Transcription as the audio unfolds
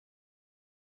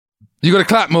You got to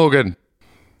clap, Morgan.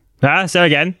 So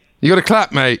again. You got to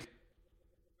clap, mate.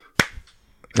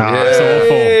 That's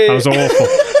awful. That was awful.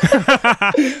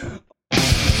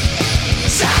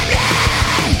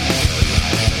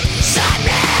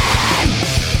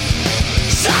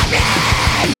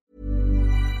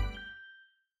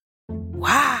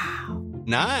 Wow.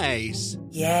 Nice.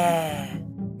 Yeah.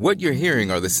 What you're hearing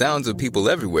are the sounds of people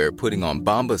everywhere putting on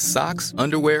Bombas socks,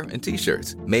 underwear, and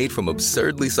T-shirts made from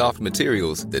absurdly soft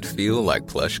materials that feel like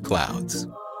plush clouds.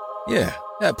 Yeah,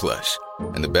 that plush.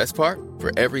 And the best part?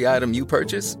 For every item you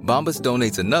purchase, Bombas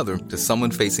donates another to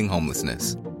someone facing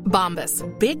homelessness. Bombas.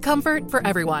 Big comfort for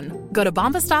everyone. Go to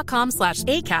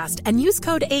bombas.com/ACAST and use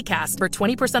code ACAST for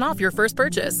 20% off your first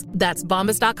purchase. That's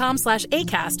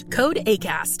bombas.com/ACAST. Code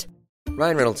ACAST.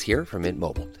 Ryan Reynolds here from Mint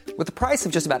Mobile. With the price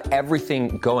of just about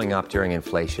everything going up during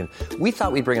inflation, we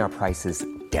thought we'd bring our prices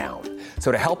down.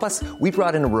 So to help us, we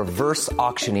brought in a reverse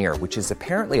auctioneer, which is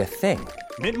apparently a thing.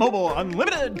 Mint Mobile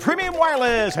Unlimited Premium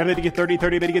Wireless. How to get 30,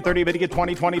 30, bit to get 30, bit to get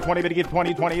 20, 20, 20, bit to get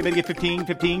 20, 20, bit to get 15,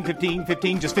 15, 15,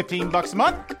 15, just $15 a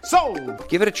month? Sold!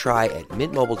 Give it a try at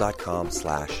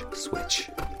mintmobile.com/switch.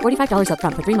 $45 up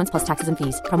front for 3 months plus taxes and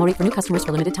fees. Promo rate for new customers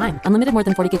for limited time. Unlimited more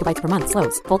than 40 gigabytes per month.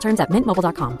 Slows full terms at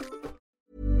mintmobile.com.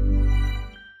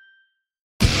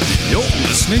 You're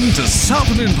listening to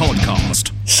Sapnin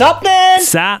Podcast.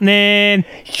 Sapnin!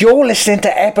 You're listening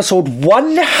to episode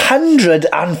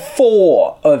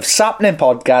 104 of Sapnin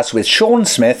Podcast with Sean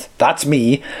Smith, that's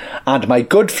me, and my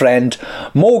good friend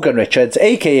Morgan Richards,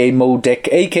 aka Mo Dick,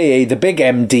 aka the Big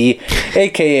MD,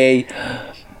 aka...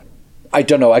 I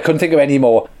don't know, I couldn't think of any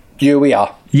more. Here we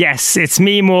are. Yes, it's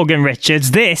me, Morgan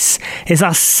Richards. This is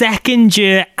our 2nd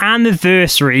year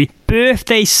anniversary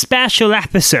birthday special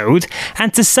episode,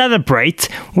 and to celebrate,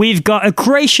 we've got a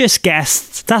gracious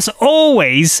guest that's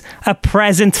always a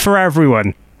present for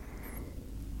everyone.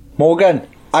 Morgan,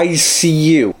 I see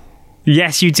you.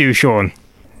 Yes, you do, Sean.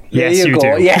 Yes, there you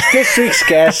go. do. Yes, this week's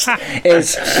guest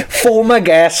is former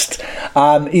guest.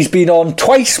 He's been on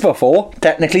twice before.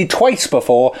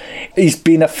 He's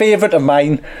been a favourite of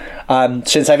mine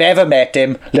since I've ever met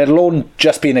him, let alone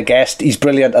just being a guest. He's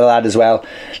brilliant at that as well.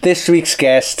 This week's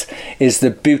guest is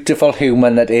the beautiful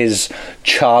human that is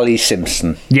Charlie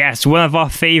Simpson. Yes, one of our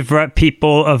favourite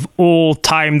people of all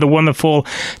time, the wonderful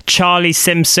Charlie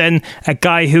Simpson, a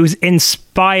guy who's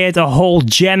inspired a whole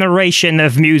generation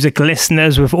of music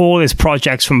listeners with all his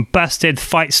projects from Busted,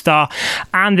 Fight Star,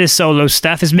 and his solo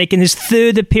stuff, is making his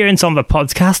 3rd appearance on the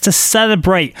podcast to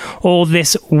celebrate all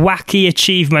this wacky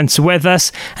achievements with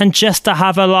us and just to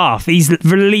have a laugh. He's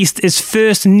released his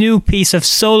first new piece of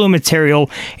solo material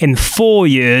in 4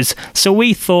 years, so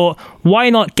we thought, why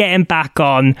not get him back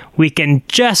on? We can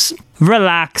just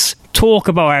relax, talk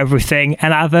about everything,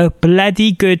 and have a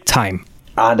bloody good time.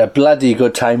 And a bloody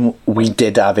good time we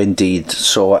did have indeed.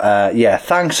 So,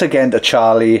 thanks again to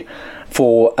Charlie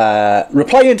for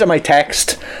replying to my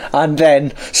text and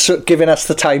then giving us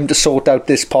the time to sort out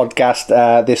this podcast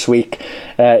this week.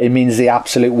 It means the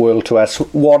absolute world to us.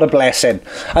 What a blessing.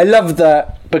 I love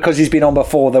that, because he's been on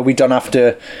before, that we don't have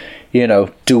to,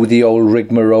 do the old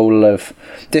rigmarole of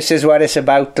this is what it's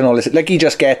about and all this. Like, he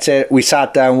just gets it. We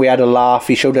sat down, we had a laugh.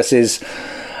 He showed us his...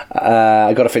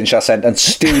 I got to finish that sentence.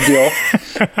 Studio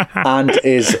and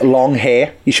his long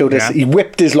hair. He showed us. He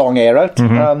whipped his long hair out.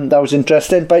 Mm-hmm. That was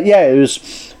interesting. But yeah, it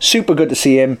was super good to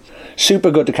see him. Super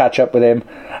good to catch up with him.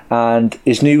 And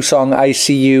his new song "I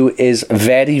See You" is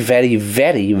very, very,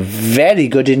 very, very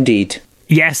good indeed.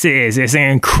 Yes, it is. It's an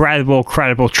incredible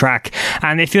track.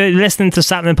 And if you're listening to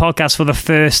Sapnin Podcast for the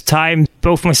first time,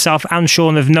 both myself and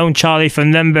Sean have known Charlie for a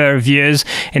number of years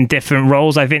in different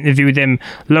roles. I've interviewed him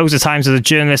loads of times as a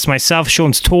journalist myself.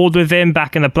 Sean's toured with him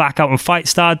back in the Blackout and Fight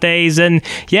Star days. And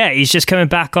yeah, he's just coming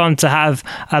back on to have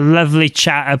a lovely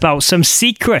chat about some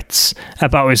secrets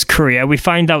about his career. We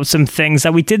find out some things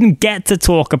that we didn't get to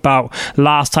talk about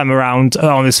last time around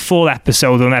on his full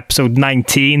episode, on episode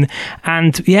 19.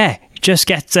 And yeah, just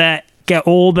get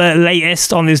all the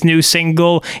latest on his new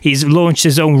single. He's launched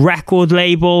his own record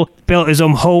label, built his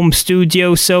own home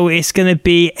studio, so it's going to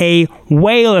be a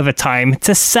whale of a time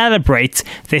to celebrate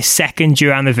this 2nd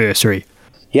year anniversary.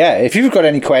 Yeah, if you've got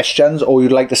any questions or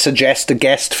you'd like to suggest a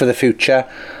guest for the future,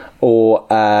 or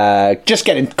just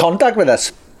get in contact with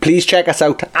us, please check us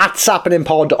out at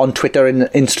SappeninPod on Twitter and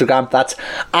Instagram. That's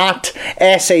at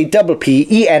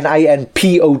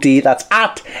SAPPENINPOD. That's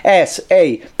at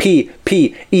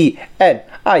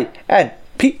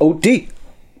SAPPENINPOD.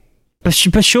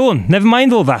 But Sean, never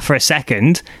mind all that for a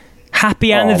second.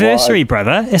 Happy anniversary,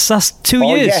 brother. It's last 2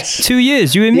 years. Yes. 2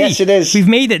 years, you and me. Yes, it is. We've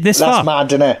made it this far. That's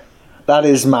mad, isn't it? That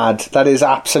is mad. That is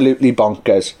absolutely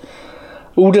bonkers.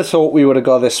 Who'd have thought we would have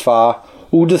got this far?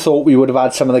 Who'd have thought we would have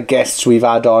had some of the guests we've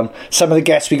had on? Some of the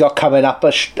guests we got coming up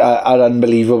are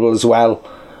unbelievable as well.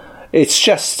 It's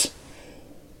just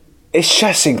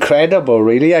incredible,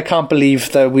 really. I can't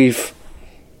believe that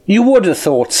you would have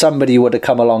thought somebody would have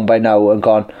come along by now and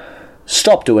gone,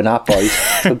 stop doing that, boys,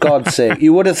 for God's sake.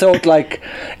 You would have thought like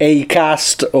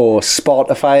Acast or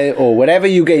Spotify or wherever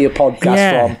you get your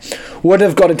podcast from would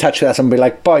have got in touch with us and be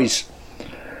like, boys,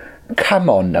 come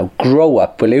on now, grow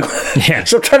up, will you? Yeah.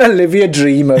 Stop trying to live your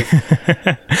dream of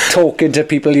talking to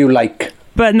people you like.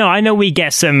 But no, I know we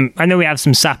have some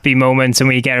sappy moments and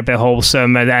we get a bit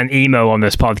wholesome and then emo on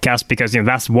this podcast because,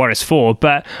 that's what it's for.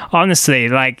 But honestly,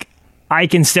 like, I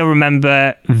can still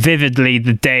remember vividly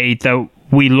the day that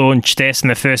we launched this and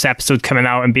the first episode coming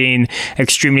out and being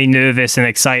extremely nervous and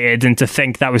excited, and to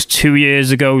think that was 2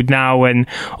 years ago now, and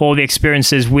all the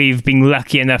experiences we've been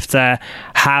lucky enough to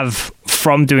have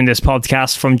from doing this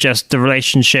podcast, from just the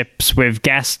relationships with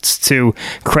guests to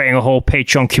creating a whole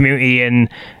Patreon community and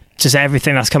just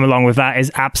everything that's come along with that is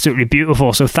absolutely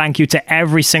beautiful. So thank you to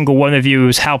every single one of you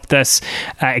who's helped us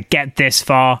get this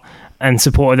far and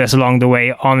supported us along the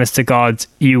way. Honest to God,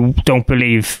 you don't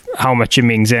believe how much it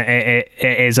means. It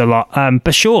is a lot.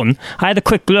 But Sean, I had a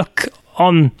quick look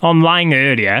online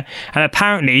earlier, and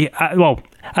apparently, I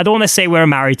don't want to say we're a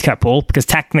married couple because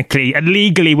technically,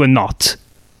 legally, we're not.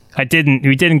 We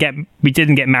didn't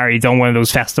get married on one of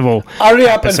those festival. Hurry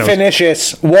up episodes. and finish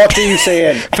this. What are you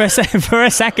saying? For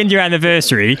a second year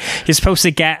anniversary, you're supposed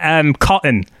to get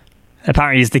cotton.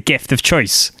 Apparently, is the gift of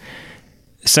choice.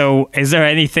 So, is there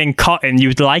anything cotton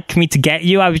you'd like me to get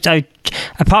you? I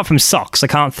apart from socks, I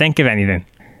can't think of anything.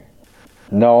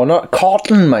 No, not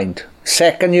cotton, mind.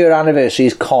 2nd year anniversary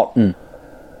is cotton.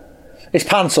 It's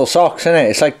pants or socks, isn't it?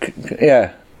 It's like,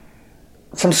 yeah.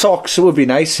 Some socks would be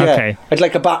nice, yeah. Okay. I'd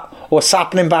like a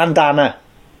sapling bandana.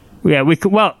 Yeah, we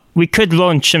could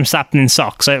launch some sapling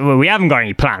socks. We haven't got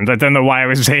any plans. I don't know why I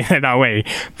was saying it that way.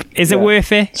 Is it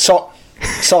worth it?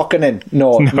 Socking in.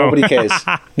 No, nobody cares.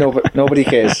 Nobody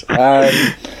cares. Yeah,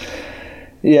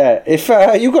 if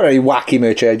you've got any wacky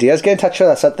merch ideas, get in touch with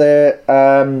us at the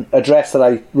address that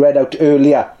I read out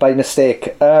earlier by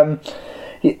mistake.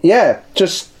 Yeah,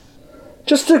 just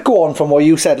to go on from what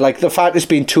you said, like the fact it's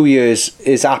been 2 years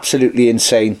is absolutely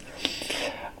insane.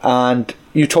 And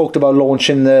you talked about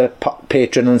launching the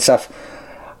Patreon and stuff.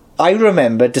 I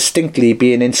remember distinctly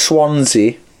being in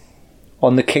Swansea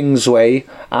on the Kingsway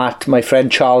at my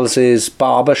friend Charles's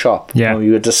barber shop. Yeah. We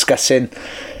were discussing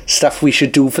stuff we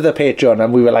should do for the Patreon,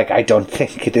 and we were like, I don't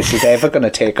think this is ever going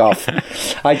to take off.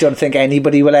 I don't think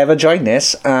anybody will ever join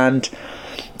this. And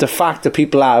the fact that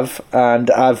people have,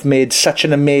 and I've made such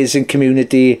an amazing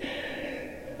community,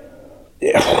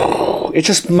 it's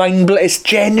just mind-blowing. It's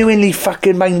genuinely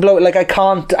fucking mind-blowing. Like,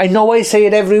 I know I say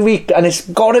it every week and it's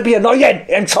gotta be annoying.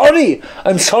 I'm sorry,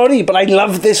 but I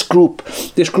love this group.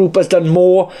 This group has done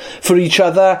more for each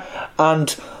other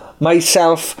and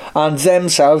myself and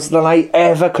themselves than I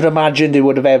ever could imagine they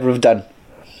would have ever have done.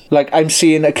 Like, I'm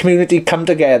seeing a community come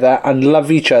together and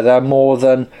love each other more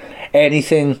than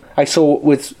anything I saw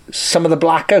with some of the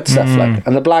Blackout stuff. Like,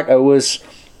 and the Blackout was,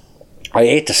 I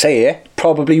hate to say it,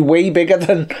 probably way bigger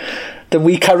than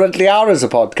we currently are as a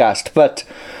podcast. But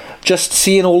just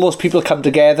seeing all those people come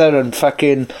together and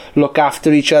fucking look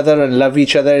after each other and love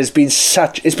each other has been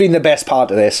it's been the best part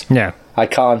of this. Yeah. I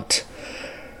can't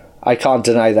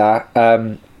deny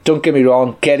that. Don't get me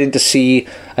wrong, getting to see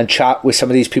and chat with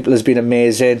some of these people has been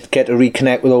amazing. Get to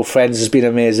reconnect with old friends has been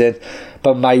amazing.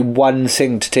 But my one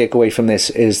thing to take away from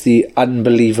this is the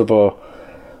unbelievable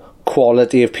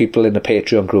quality of people in the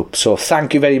Patreon group. So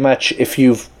thank you very much. If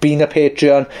you've been a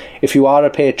Patreon, if you are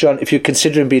a Patreon, if you're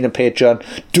considering being a Patreon,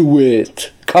 do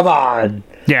it. Come on.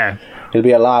 Yeah. It'll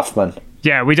be a laugh, man.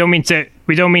 Yeah, we don't mean to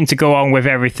go on with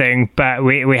everything, but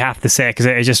we have to say it because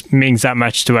it just means that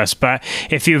much to us. But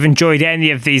if you've enjoyed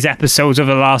any of these episodes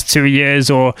over the last 2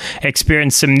 years or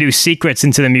experienced some new secrets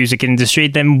into the music industry,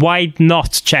 then why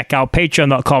not check out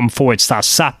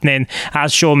patreon.com/sapnin.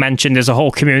 As Sean mentioned, there's a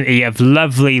whole community of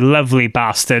lovely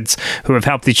bastards who have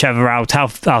helped each other out,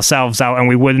 helped ourselves out, and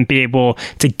we wouldn't be able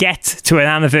to get to an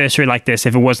anniversary like this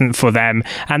if it wasn't for them.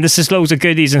 And there's just loads of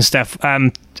goodies and stuff.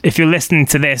 If you're listening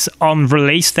to this on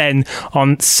release, then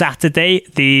on Saturday,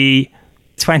 the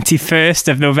 21st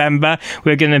of November,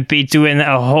 we're going to be doing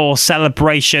a whole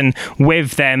celebration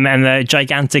with them and a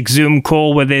gigantic Zoom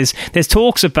call where there's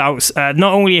talks about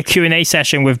not only a Q&A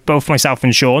session with both myself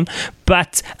and Sean,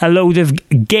 but a load of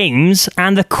games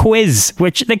and a quiz,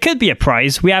 which there could be a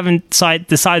prize. We haven't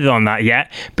decided on that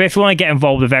yet, but if you want to get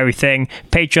involved with everything,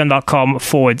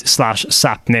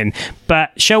 patreon.com/sapnin.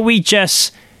 But shall we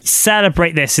just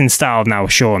celebrate this in style now,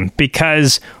 Sean,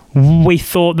 because we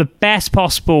thought the best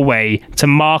possible way to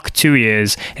mark 2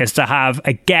 years is to have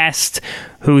a guest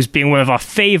who's been one of our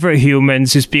favourite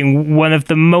humans, who's been one of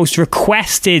the most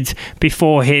requested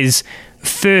before his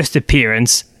first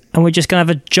appearance, and we're just going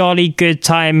to have a jolly good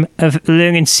time of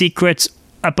learning secrets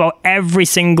about every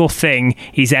single thing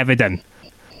he's ever done.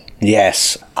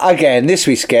 Yes. Again, this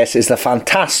week's guest is the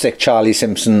fantastic Charlie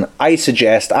Simpson. I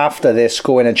suggest after this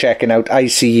going and checking out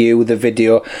ICU, the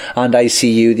video, and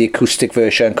ICU, the acoustic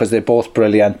version, because they're both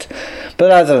brilliant.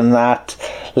 But other than that,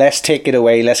 let's take it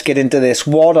away. Let's get into this.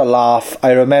 What a laugh.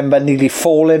 I remember nearly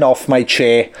falling off my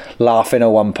chair laughing at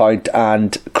one point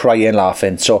and crying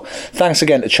laughing. So thanks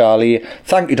again to Charlie.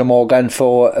 Thank you to Morgan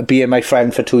for being my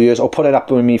friend for 2 years, or putting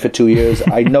up with me for 2 years.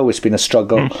 I know it's been a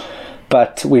struggle.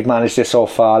 But we've managed it so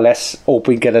far. Let's hope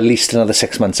we get at least another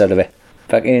 6 months out of it.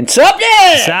 Fucking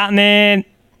something! Something!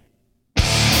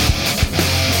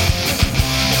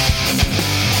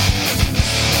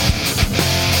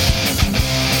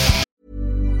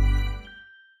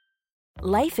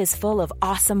 Life is full of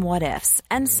awesome what-ifs,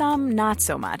 and some not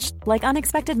so much, like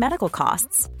unexpected medical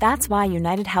costs. That's why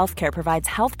United Healthcare provides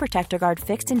Health Protector Guard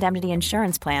fixed indemnity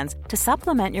insurance plans to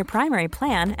supplement your primary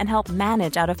plan and help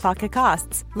manage out-of-pocket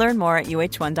costs. Learn more at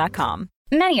UH1.com.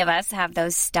 Many of us have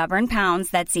those stubborn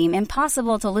pounds that seem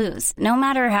impossible to lose, no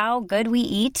matter how good we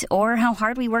eat or how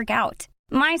hard we work out.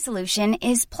 My solution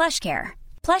is PlushCare.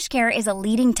 PlushCare is a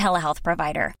leading telehealth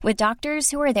provider with doctors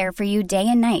who are there for you day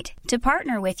and night to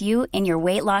partner with you in your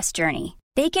weight loss journey.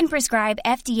 They can prescribe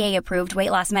FDA-approved weight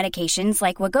loss medications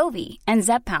like Wegovy and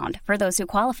Zepbound for those who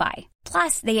qualify.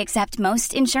 Plus, they accept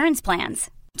most insurance plans.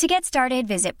 To get started,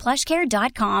 visit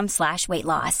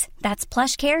plushcare.com/weightloss. That's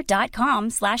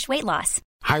plushcare.com/weightloss.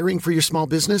 Hiring for your small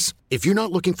business? If you're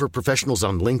not looking for professionals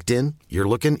on LinkedIn, you're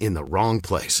looking in the wrong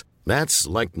place. That's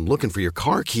like looking for your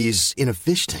car keys in a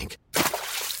fish tank.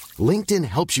 LinkedIn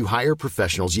helps you hire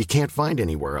professionals you can't find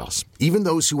anywhere else, even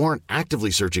those who aren't actively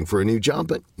searching for a new job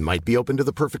but might be open to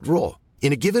the perfect role.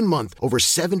 In a given month, over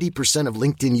 70% of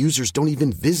LinkedIn users don't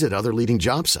even visit other leading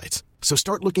job sites. So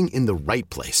start looking in the right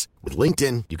place. With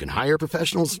LinkedIn, you can hire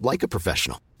professionals like a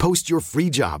professional. Post your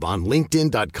free job on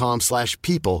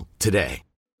linkedin.com/people today.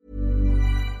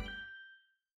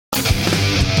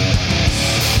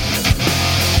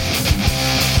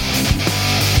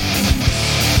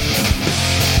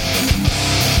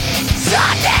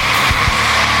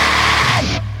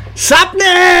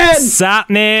 Sapnin!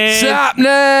 Sapnin!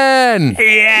 Sapnin!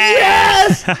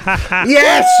 Yes!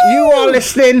 Yes! You are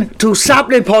listening to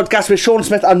Sapnin Podcast with Sean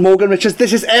Smith and Morgan Richards.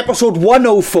 This is episode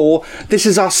 104. This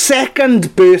is our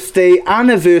second birthday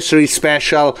anniversary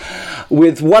special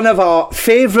with one of our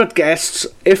favourite guests,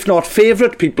 if not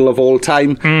favourite people of all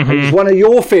time. He's one of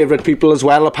your favourite people as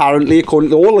well, apparently, according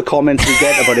to all the comments we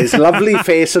get about his lovely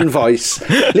face and voice.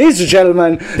 Ladies and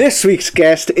gentlemen, this week's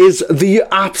guest is the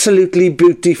absolutely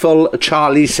beautiful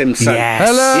Charlie Simpson. Yes.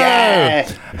 Hello! Yeah.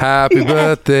 Happy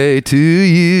birthday to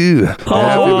you. Happy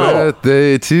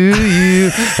birthday to you.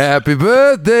 Happy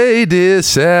birthday, dear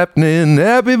Sapnin.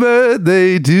 Happy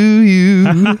birthday to you.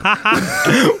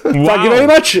 Thank you very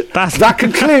much. That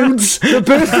concludes the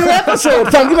birthday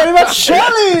episode. Thank you very much,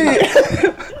 Charlie.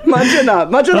 Imagine that.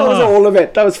 Imagine that was all of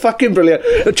it. That was fucking brilliant.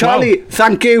 Charlie,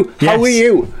 thank you. Yes. How are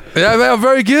you? Yeah, they are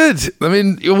very good. I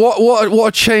mean, what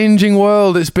a changing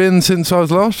world it's been since I was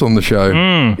last on the show.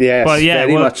 Yes, Well, yeah,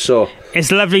 very well, much so.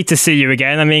 It's lovely to see you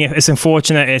again. I mean, it's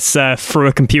unfortunate it's through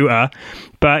a computer.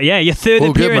 But yeah, your third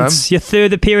All good, appearance. man. Your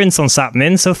third appearance on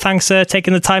Sapnin. So thanks for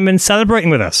taking the time and celebrating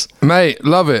with us. Mate,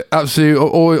 love it.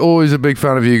 Absolutely. Always a big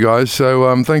fan of you guys.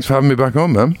 So thanks for having me back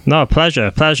on, man. No,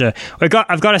 pleasure. I've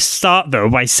got to start though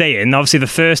by saying, obviously, the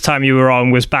first time you were on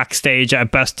was backstage at a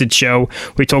Busted show.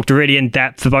 We talked really in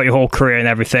depth about your whole career and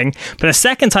everything. But the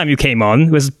second time you came on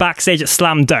was backstage at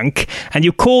Slam Dunk, and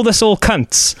you called us all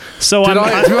cunts. So To be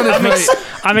honest, mate,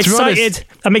 I'm to be excited. honest-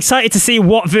 I'm excited to see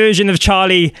what version of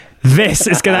Charlie this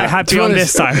is going to have To be be on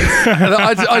honest, this time.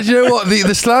 you know what?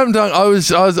 The Slam Dunk,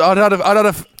 I'd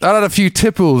had a few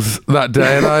tipples that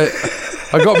day, and I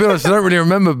got to be honest, I don't really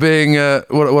remember being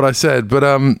what I said, but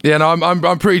yeah, no,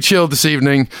 I'm pretty chilled this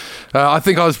evening. I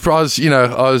think I was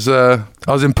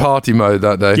in party mode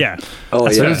that day. Yeah. Oh,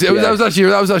 yeah. That was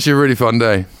actually a really fun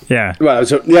day. Yeah. Well,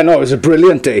 it was a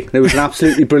brilliant day. It was an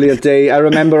absolutely brilliant day. I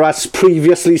remember us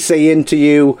previously saying to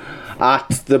you at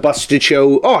the Busted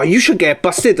show, oh, you should get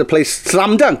Busted to play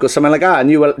Slam Dunk or something like that,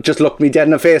 and you just looked me dead in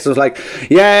the face and was like,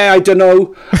 yeah, I don't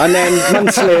know. And then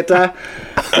months later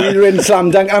we were in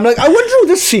Slam Dunk, and I'm like, I wonder who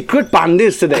the secret band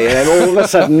is today. And then all of a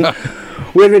sudden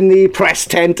we're in the press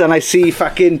tent and I see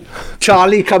fucking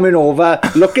Charlie coming over,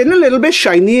 looking a little bit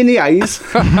shiny in the eyes,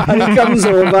 and he comes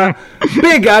over,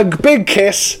 big hug, big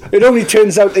kiss. It only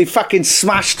turns out they fucking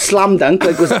smashed Slam Dunk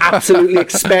like was absolutely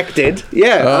expected.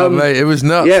 Yeah. Oh, mate, it was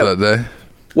nuts that day.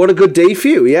 What a good day for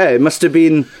you. Yeah, it must have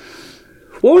been...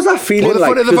 What was that feeling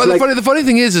like? The funny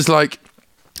thing is like,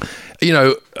 you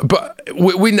know, but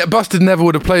Busted never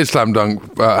would have played Slam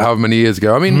Dunk however many years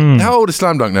ago. I mean, how old is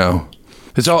Slam Dunk now?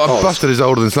 Busted is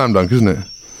older than Slam Dunk, isn't it?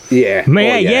 Yeah.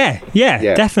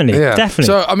 Yeah, definitely.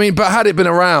 So, I mean, but had it been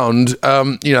around,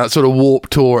 you know, that sort of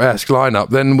Warped Tour-esque lineup,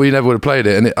 then we never would have played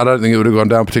it, and I don't think it would have gone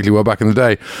down particularly well back in the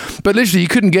day. But literally, you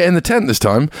couldn't get in the tent this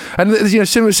time, and you know,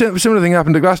 similar thing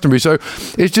happened at Glastonbury. So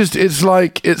it's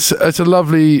a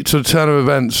lovely sort of turn of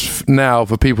events now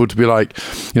for people to be like,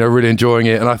 you know, really enjoying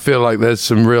it, and I feel like there's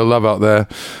some real love out there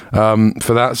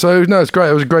for that. So no, it's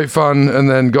great. It was great fun, and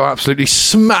then got absolutely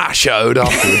smash-o'd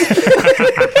afterwards.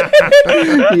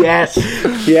 Yes.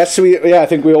 I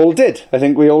think we all did.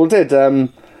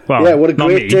 Well, what a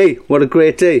great day. What a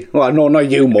great day. Well, no,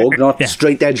 not you, Morg, not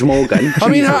straight edge Morgan. I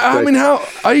mean, how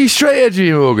are you straight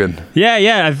edgy, Morgan?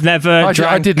 Yeah, I've never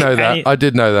drank. I did know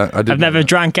that. I've never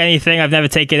drank anything. I've never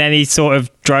taken any sort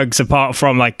of drugs apart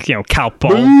from, like, you know,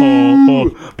 Calpol or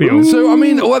you know. So, I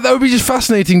mean, that would be just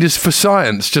fascinating just for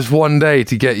science, just one day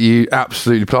to get you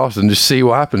absolutely plastered and just see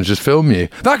what happens, just film you.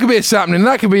 That could be a Sappening.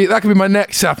 That could be my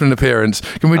next Sappening appearance.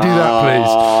 Can we do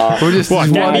that, please? We'll just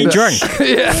get me drunk?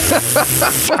 Yeah.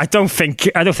 I don't think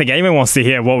anyone wants to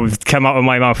hear what would come out of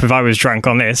my mouth if I was drunk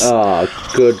on this.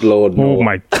 Oh, good Lord, no. Oh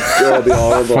my God, be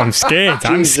horrible. I'm scared.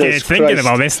 I'm scared thinking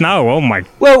about this now. Oh my.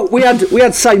 Well, we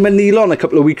had Simon Neal on a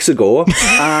couple of weeks ago,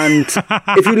 and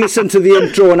if you listen to the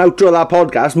intro and outro of that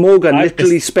podcast, Morgan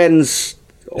literally spends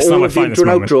all of the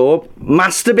intro and outro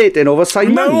masturbating over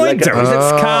Simon. No, I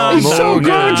don't. He's so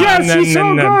gorgeous. He's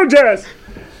so gorgeous.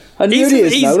 And here he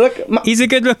is now. Look, he's a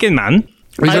good-looking man.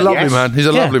 He's a lovely man. He's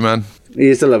a lovely man. He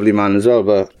is a lovely man as well,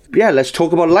 but yeah, let's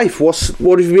talk about life.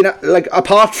 What have you been like,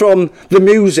 apart from the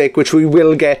music, which we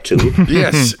will get to?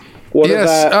 Yes. What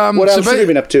else have you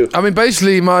been up to? I mean,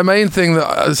 basically, my main thing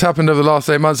that has happened over the last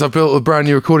 8 months, I've built a brand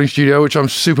new recording studio, which I'm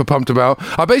super pumped about.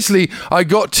 I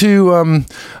got to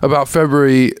about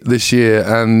February this year,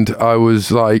 and I was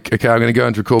like, okay, I'm going to go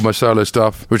and record my solo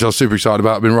stuff, which I was super excited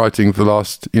about. I've been writing for the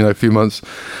last, few months.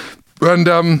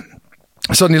 And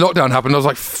suddenly lockdown happened. I was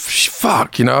like,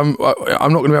 fuck, I'm not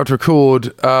going to be able to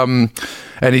record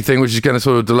anything, which is going to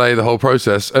sort of delay the whole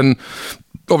process. And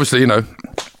obviously,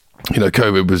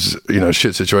 COVID was, a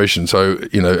shit situation. So,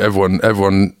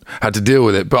 everyone had to deal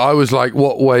with it. But I was like,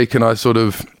 what way can I sort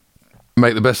of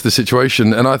make the best of the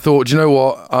situation? And I thought, you know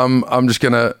what? I'm just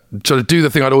going to sort of do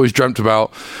the thing I'd always dreamt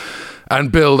about and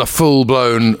build a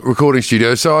full-blown recording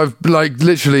studio. So I've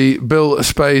literally built a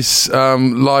space,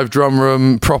 live drum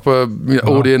room, proper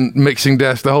audience, mixing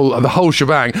desk, the whole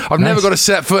shebang. I've never got to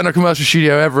set foot in a commercial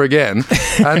studio ever again.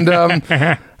 And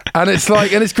and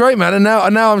it's great, man. And now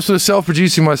I'm sort of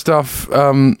self-producing my stuff,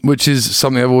 which is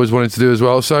something I've always wanted to do as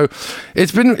well. So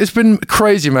it's been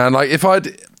crazy, man. Like if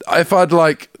I'd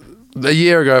like a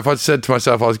year ago, if I'd said to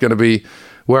myself I was going to be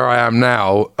where I am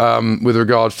now, with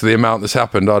regards to the amount that's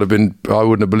happened, I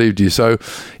wouldn't have believed you. So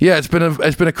yeah, it's been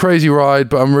a crazy ride,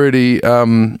 but I'm really,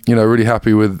 really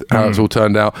happy with how it's all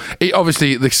turned out.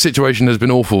 Obviously the situation has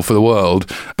been awful for the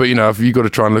world, but you've got to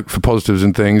try and look for positives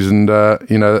in things, and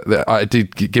it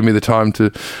did give me the time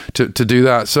to do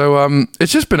that. So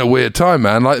it's just been a weird time,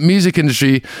 man. Like the music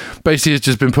industry basically has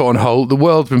just been put on hold. The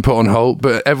world's been put on hold,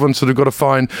 but everyone's sort of got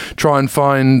to try and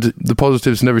find the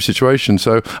positives in every situation.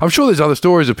 So I'm sure there's other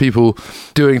stories of people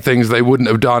doing things they wouldn't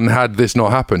have done had this not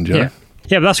happened.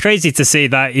 Yeah, but that's crazy to see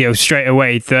that, straight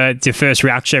away the first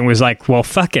reaction was like, well,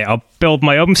 fuck it, I'll build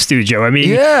my own studio. I mean,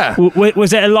 yeah.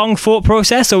 Was it a long thought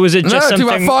process, or was it just something?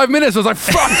 No, it took about 5 minutes. I was like,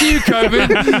 fuck you, COVID.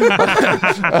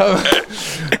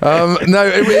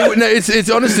 It's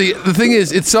honestly, the thing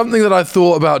is, it's something that I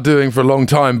thought about doing for a long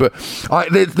time, but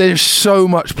there's so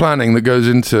much planning that goes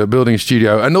into building a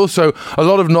studio, and also a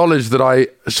lot of knowledge that I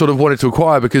sort of wanted to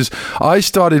acquire, because I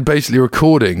started basically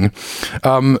recording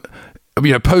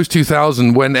post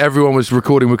 2000, when everyone was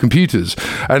recording with computers,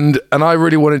 and I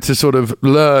really wanted to sort of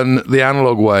learn the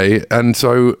analog way, and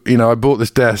so I bought this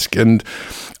desk, and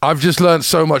I've just learned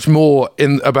so much more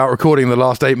about recording in the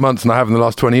last 8 months than I have in the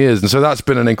last 20 years, and so that's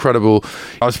been an incredible.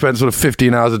 I've spent sort of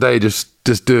 15 hours a day just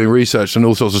doing research and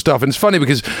all sorts of stuff. And it's funny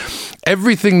because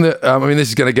everything that this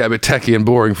is going to get a bit techie and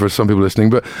boring for some people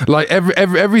listening, but like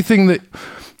everything that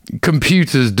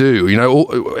computers do,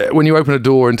 when you open a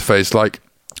DAW interface, like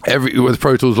with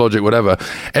Pro Tools, Logic, whatever,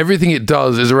 everything it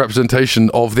does is a representation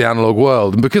of the analog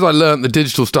world. And because I learned the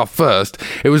digital stuff first,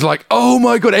 it was like, oh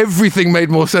my God, everything made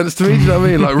more sense to me. Do you know what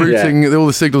I mean? Like routing all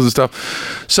the signals and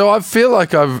stuff. So I feel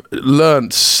like I've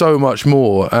learned so much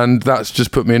more, and that's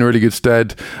just put me in really good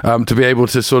stead to be able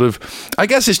to sort of, I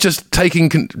guess it's just taking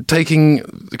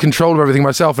control of everything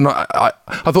myself. And I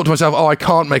thought to myself, I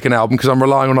can't make an album because I'm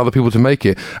relying on other people to make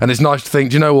it. And it's nice to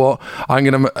think, do you know what? I'm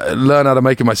going to learn how to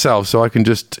make it myself, so I can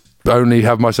just only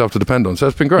have myself to depend on. So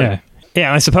it's been great.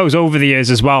 Yeah, I suppose over the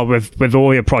years as well, with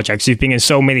all your projects, you've been in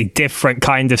so many different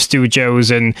kind of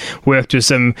studios and worked with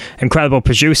some incredible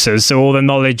producers. So all the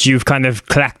knowledge you've kind of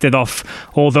collected off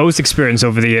all those experiences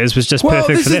over the years was just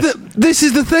perfect for this. This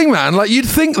is the thing, man. Like, you'd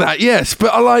think that, yes,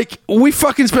 but we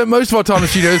fucking spent most of our time in the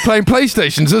studios playing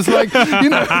PlayStations. It's like,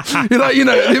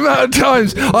 the amount of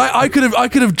times I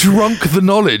could have drunk the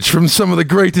knowledge from some of the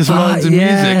greatest minds in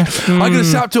music. I could have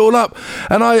sapped it all up,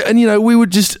 and we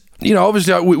would just.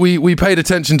 Obviously we paid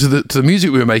attention to the music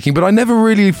we were making, but I never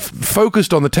really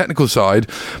focused on the technical side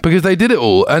because they did it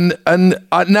all. And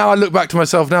now I look back to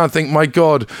myself now and think, my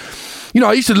God,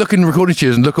 I used to look in recording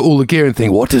studios and look at all the gear and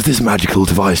think, what does this magical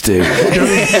device do?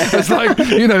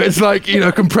 It's like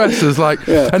compressors,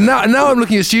 and now I'm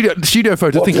looking at studio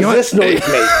photos, what thinking, does this noise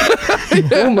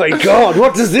make? Oh my God,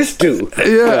 what does this do?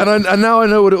 And now I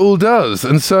know what it all does,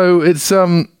 and so it's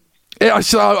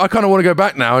I kind of want to go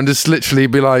back now and just literally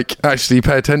be like, actually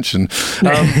pay attention.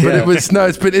 But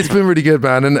it's been really good,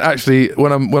 man. And actually,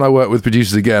 when I work with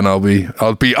producers again, I'll be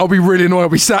really annoyed. I'll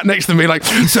be sat next to me like,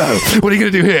 so what are you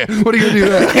going to do here? What are you going to do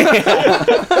there?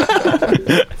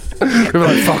 We're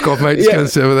like, fuck off, mate. Just go and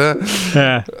sit over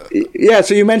there. Yeah.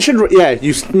 So you mentioned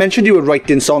you were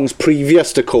writing songs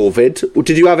previous to COVID.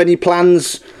 Did you have any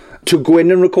plans to go in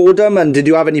and record them? And did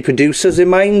you have any producers in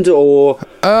mind, or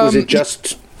was it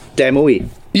just demo-y?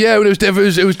 Yeah, it was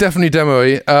definitely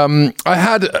demo-y. I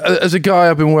had, as a guy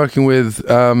I've been working with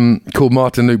called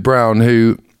Martin Luke Brown,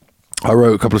 who I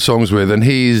wrote a couple of songs with, and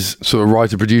he's sort of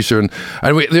writer, producer, and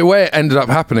the way it ended up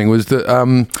happening was that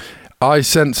I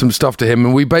sent some stuff to him,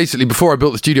 and we basically, before I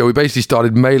built the studio, we basically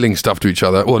started mailing stuff to each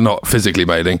other. Well, not physically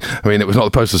mailing. I mean, it was not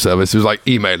the postal service. It was like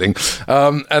emailing.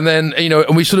 And then,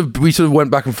 and we sort of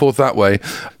went back and forth that way.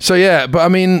 So yeah, but I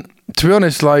mean, to be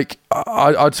honest, like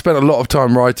I'd spent a lot of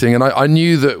time writing, and I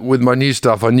knew that with my new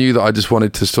stuff, I knew that I just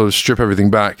wanted to sort of strip everything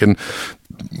back. And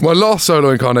my last solo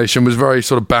incarnation was very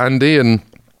sort of bandy, and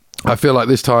I feel like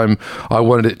this time I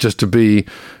wanted it just to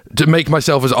make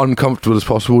myself as uncomfortable as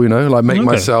possible, make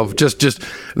myself just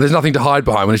there's nothing to hide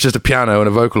behind when it's just a piano and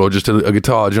a vocal or just a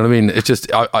guitar. Do you know what I mean? It's just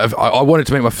I wanted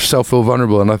to make myself feel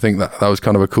vulnerable, and I think that was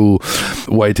kind of a cool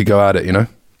way to go at it,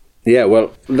 Yeah,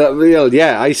 well,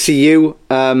 I see you.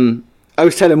 I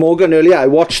was telling Morgan earlier, I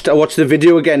watched the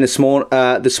video again this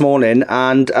morning,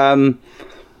 and I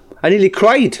nearly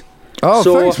cried. Oh,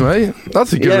 thanks, mate.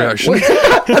 That's a good reaction. No.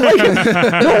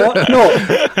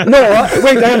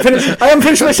 Wait, I haven't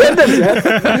finished my sentence yet.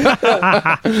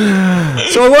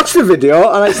 So I watched the video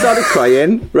and I started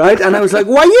crying, right? And I was like,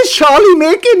 "Why is Charlie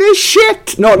making this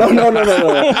shit?" No.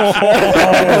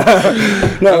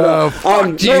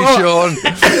 Fuck you, Sean.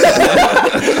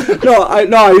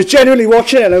 I was genuinely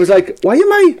watching it, and I was like, "Why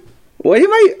am I?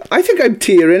 I think I'm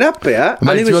tearing up here."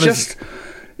 Mate, and it was just.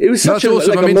 It was such a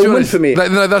moment for me.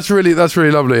 That's really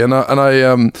lovely, and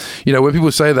I when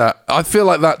people say that, I feel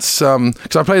like that's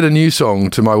because I played a new song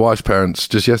to my wife's parents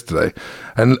just yesterday,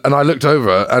 and I looked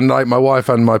over, and like my wife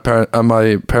and my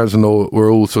parents-in-law were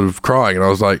all sort of crying, and I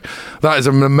was like, that's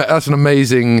an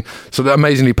amazing, sort of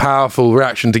amazingly powerful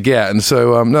reaction to get, and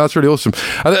so that's really awesome.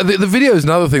 And the video is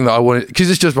another thing that I wanted,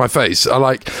 because it's just my face.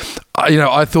 I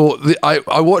thought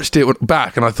I watched it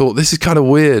back, and I thought, this is kind of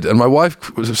weird, and my wife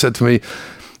said to me,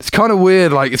 it's kind of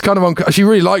weird, like it's kind of she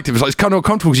really liked it. It's kind of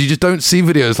uncomfortable because you just don't see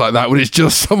videos like that when it's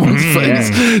just someone's face.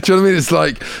 Do you know what I mean? It's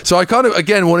like, so I kind of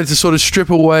again wanted to sort of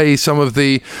strip away some of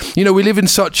the, we live in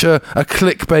such a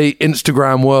clickbait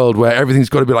Instagram world where everything's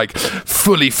got to be like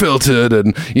fully filtered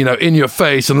and in your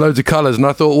face and loads of colors. And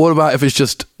I thought, what about if it's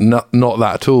just not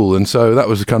that at all? And so that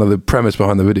was kind of the premise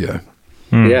behind the video.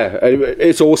 Yeah,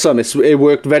 it's awesome. It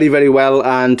worked very, very well,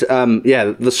 and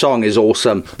the song is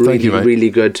awesome. Really, thank you, mate.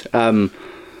 Really good.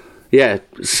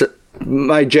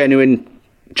 My genuine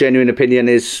opinion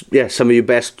is, some of your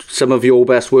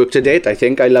best work to date. I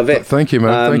think I love it. Thank you,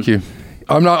 man. Thank you.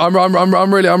 I'm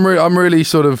really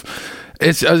sort of.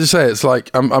 It's, as I say, it's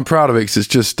like I'm proud of it because it's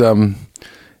just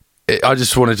I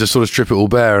just wanted to sort of strip it all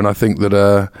bare, and I think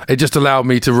that it just allowed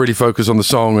me to really focus on the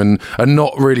song and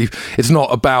not really. It's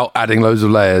not about adding loads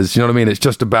of layers. You know what I mean? It's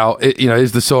just about it. You know,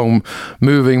 is the song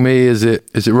moving me? Is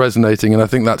it resonating? And I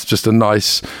think that's just a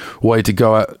nice way to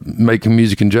go at making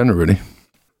music in general, really.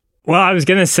 Well, I was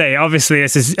going to say, obviously,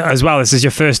 this is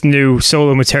your first new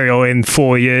solo material in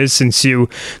 4 years since you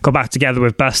got back together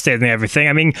with Busted and everything.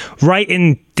 I mean,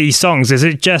 writing these songs, is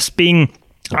it just being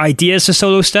ideas for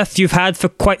solo stuff you've had for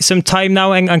quite some time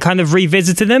now and kind of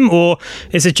revisiting them? Or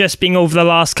is it just being over the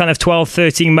last kind of 12,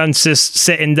 13 months just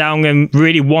sitting down and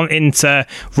really wanting to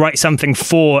write something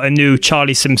for a new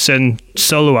Charlie Simpson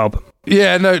solo album?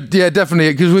 Yeah,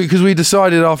 definitely. Because we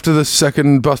decided after the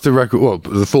second Busted record, well,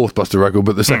 the fourth Busted record,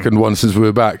 but the second one since we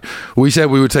were back, we said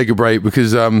we would take a break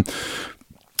because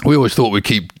we always thought we'd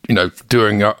keep,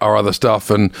 doing our other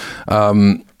stuff, and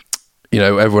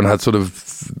everyone had sort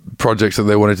of projects that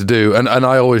they wanted to do, and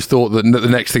I always thought that the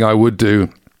next thing I would do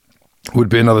would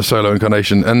be another solo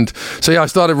incarnation. And so I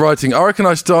started writing. I reckon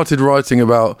I started writing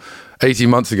about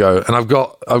 18 months ago, and I've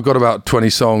got about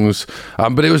 20 songs,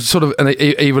 but it was sort of an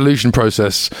evolution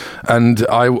process, and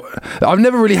I've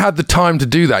never really had the time to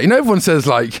do that. Everyone says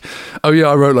like, oh yeah,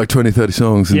 I wrote like 20-30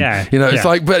 songs, and it's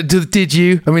like, but did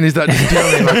you? I mean, is that just,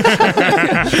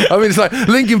 I mean, it's like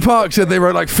Linkin Park said they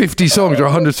wrote like 50 songs or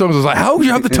 100 songs. I was like, how do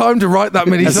you have the time to write that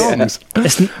many songs?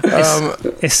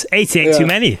 It's 88 too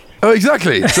many. Oh,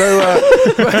 exactly. So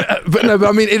but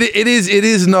I mean, it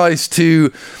is nice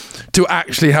to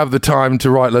actually have the time to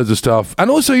write loads of stuff.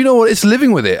 And also, you know what, it's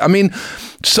living with it. I mean,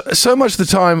 so much of the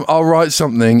time I'll write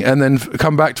something and then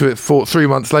come back to it for 3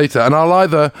 months later, and I'll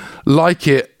either like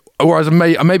it, whereas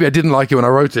maybe I didn't like it when I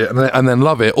wrote it and then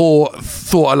love it, or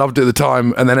thought I loved it at the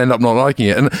time and then end up not liking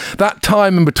it. And that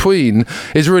time in between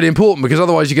is really important, because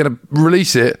otherwise you're going to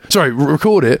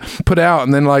record it, put it out,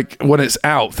 and then like when it's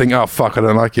out, think, oh fuck, I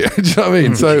don't like it. Do you know what I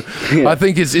mean? So I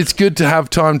think it's good to have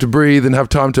time to breathe and have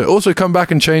time to also come back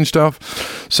and change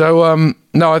stuff. So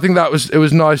no, I think it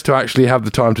was nice to actually have the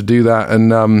time to do that. And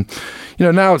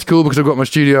now it's cool because I've got my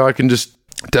studio. I can just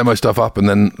demo stuff up and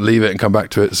then leave it and come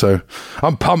back to it. So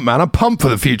I'm pumped, man. I'm pumped for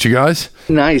the future, guys.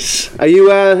 Nice. Are you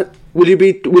will you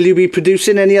be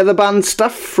producing any other band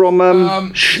stuff from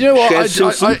you know what,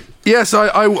 yes,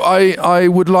 I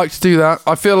would like to do that.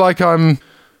 I feel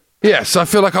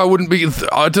like I wouldn't be,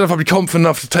 I don't know if I'd be confident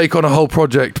enough to take on a whole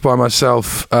project by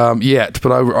myself yet,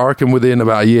 but I reckon within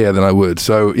about a year then I would.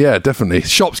 So yeah, definitely.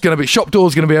 Shop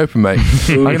door's going to be open, mate.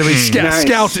 I'm going to be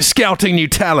scouting new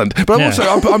talent. But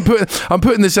I'm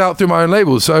putting this out through my own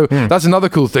label. So that's another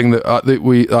cool thing that I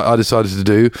decided to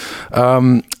do.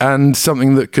 And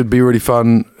something that could be really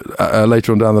fun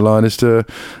later on down the line is to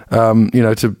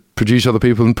to produce other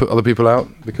people and put other people out.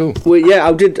 It'd be cool. Well, yeah.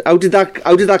 How did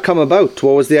that come about?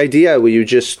 What was the idea? Were you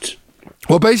just?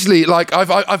 Well, basically, like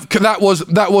that was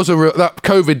a real, that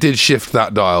COVID did shift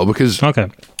that dial, because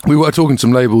we were talking to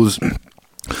some labels,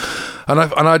 and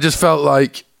I just felt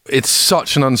like it's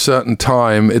such an uncertain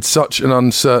time. It's such an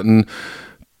uncertain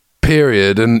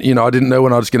period, and I didn't know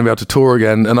when I was going to be able to tour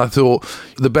again. And I thought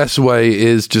the best way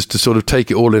is just to sort of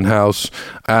take it all in house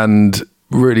and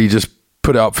really just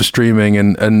put it up for streaming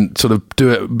and sort of do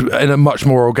it in a much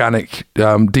more organic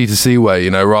D2C way,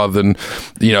 rather than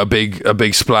a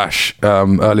big splash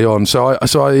early on. So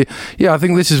I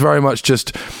think this is very much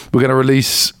just, we're going to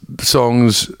release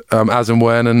songs as and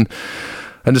when, and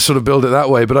just sort of build it that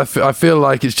way. But I feel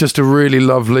like it's just a really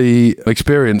lovely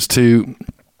experience to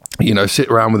sit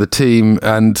around with a team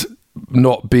and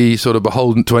not be sort of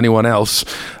beholden to anyone else.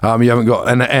 You haven't got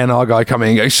an A&R guy coming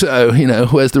and going, so,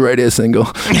 where's the radio single?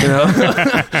 all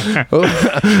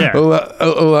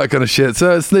that kind of shit.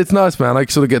 So it's nice, man. I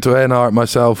sort of get to A&R it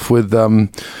myself with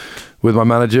my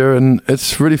manager, and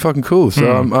it's really fucking cool.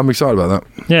 So I'm excited about that.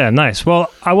 Yeah, nice.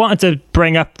 Well, I wanted to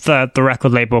bring up the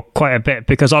record label quite a bit,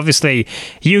 because obviously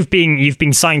you've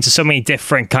been signed to so many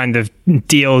different kind of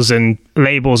deals and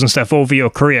labels and stuff over your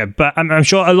career, but I'm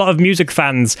sure a lot of music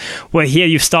fans will hear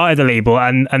you've started a label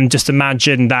and just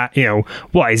imagine that,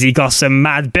 what, has he got some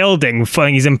mad building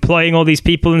and he's employing all these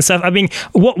people and stuff? I mean,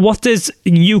 what does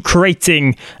you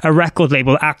creating a record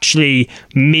label actually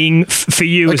mean for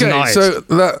you as an artist?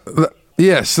 So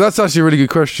yes, that's actually a really good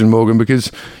question, Morgan, because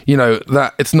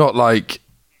that it's not like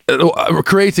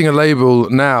creating a label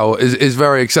now is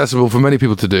very accessible for many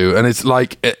people to do, and it's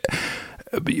like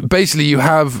basically you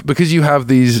have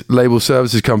these label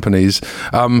services companies,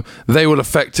 they will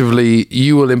effectively,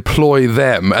 you will employ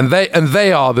them, and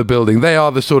they are the building, they are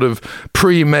the sort of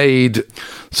pre-made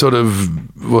sort of,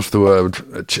 what's the word,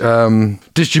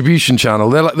 distribution channel.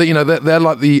 They're like they're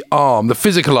like the arm, the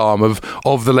physical arm of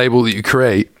the label that you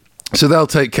create. So they'll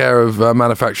take care of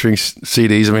manufacturing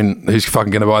CDs. I mean, who's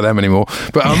fucking going to buy them anymore?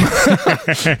 But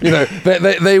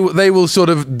they will sort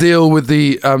of deal with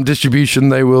the distribution.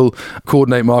 They will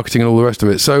coordinate marketing and all the rest of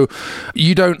it. So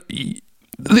you don't.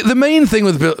 The main thing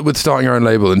with starting your own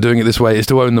label and doing it this way is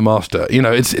to own the master.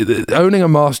 Owning a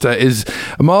master is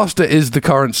the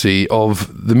currency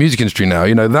of the music industry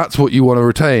now. That's what you want to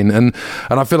retain, and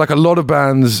I feel like a lot of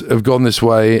bands have gone this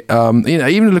way.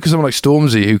 Even look at someone like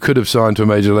Stormzy, who could have signed to a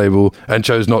major label and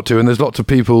chose not to. And there's lots of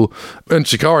people, and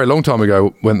Shikari a long time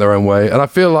ago went their own way. And I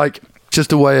feel like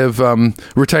just a way of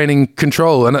retaining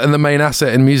control, and the main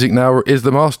asset in music now is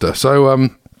the master. So.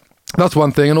 That's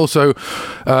one thing, and also,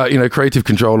 creative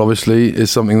control obviously is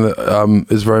something that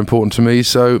is very important to me.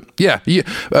 So, in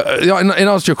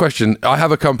answer to your question, I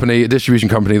have a distribution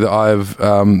company that I have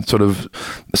sort of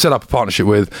set up a partnership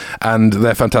with, and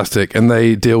they're fantastic, and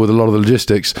they deal with a lot of the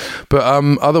logistics. But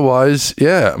otherwise,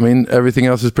 everything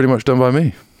else is pretty much done by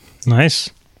me.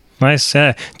 Nice.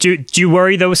 Do you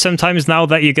worry though sometimes now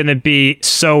that you're going to be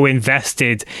so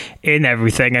invested in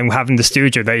everything and having the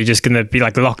studio that you're just going to be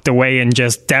like locked away and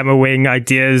just demoing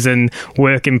ideas and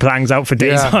working plans out for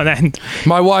days on end?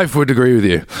 My wife would agree with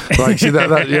you. Like, it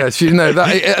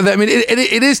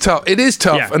is tough. It is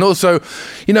tough, and also,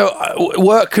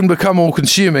 work can become all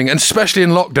consuming, and especially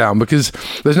in lockdown because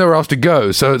there's nowhere else to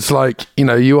go. So it's like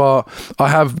I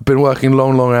have been working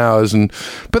long hours,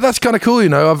 but that's kind of cool.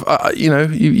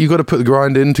 You've got to put the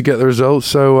grind in to get the results.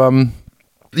 So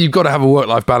you've got to have a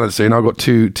work-life balance. I've got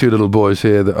two little boys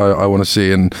here that I want to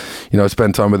see, and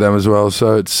spend time with them as well.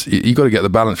 So you've got to get the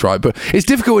balance right. But it's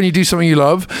difficult when you do something you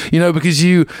love, because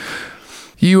you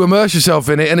immerse yourself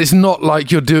in it, and it's not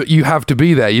like you have to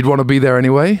be there. You'd want to be there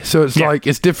anyway. So it's like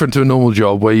it's different to a normal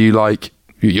job where you're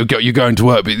going to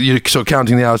work, but you're sort of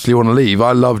counting the hours till you want to leave.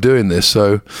 I love doing this.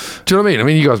 So do you know what I mean? I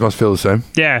mean, you guys must feel the same.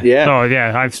 Yeah. Oh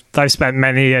yeah. I've spent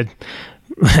many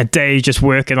a day just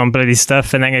working on bloody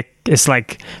stuff, and then it's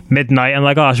like midnight. I'm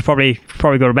like, I should probably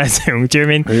go to bed soon. Do you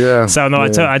know what I mean? Yeah. So no, I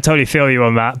totally feel you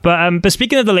on that. But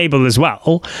speaking of the label as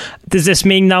well, does this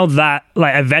mean now that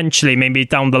like eventually, maybe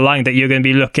down the line, that you're going to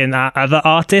be looking at other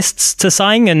artists to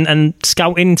sign and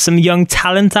scouting some young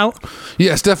talent out?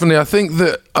 Yes, definitely. I think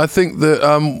that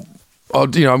I'm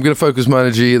going to focus my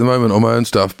energy at the moment on my own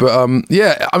stuff. But to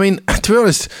be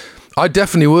honest, I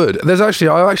definitely would.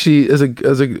 I actually, as a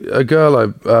girl, I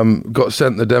got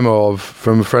sent the demo of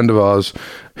from a friend of ours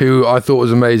who I thought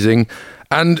was amazing,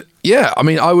 and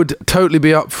I would totally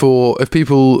be up for if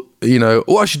people,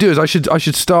 what I should do is I should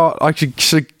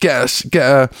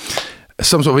get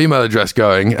some sort of email address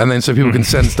going, and then so people can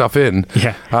send stuff in.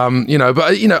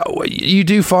 You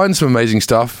do find some amazing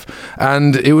stuff,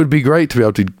 and it would be great to be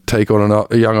able to take on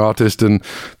a young artist and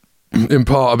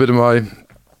impart a bit of my,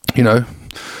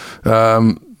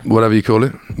 whatever you call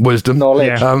it, wisdom,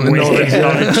 knowledge, and do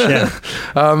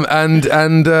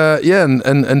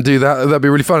that. That'd be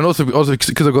really fun. And also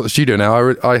because I've got the studio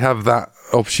now, I have that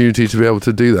opportunity to be able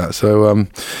to do that. So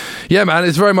man,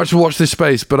 it's very much watch this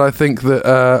space, but I think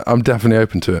that I'm definitely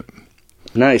open to it.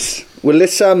 Nice. Well,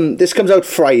 this comes out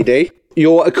Friday.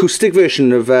 Your acoustic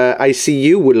version of I See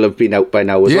You will have been out by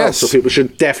now as well, so people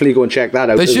should definitely go and check that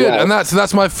out. They should, and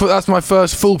that's my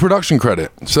first full production credit.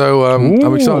 So I'm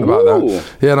excited about that.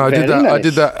 Yeah, no, I did that.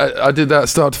 Nice. I did that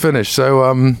start to finish. So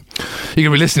you're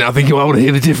gonna be listening now thinking, I want to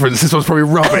hear the difference. This one's probably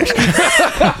rubbish.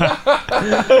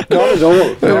 Not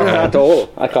at all.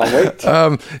 I can't wait.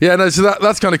 So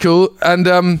that's kind of cool,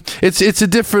 and it's a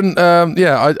different. I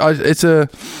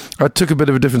took a bit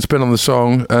of a different spin on the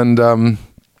song, and.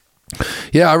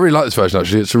 I really like this version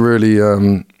actually. It's a really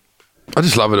I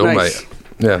just love it all, mate.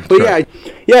 Yeah.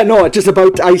 But just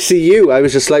about I See You, I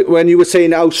was just like, when you were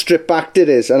saying how stripped back it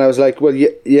is, and I was like, well,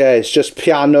 it's just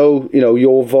piano,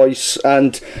 your voice,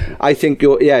 and I think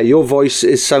your voice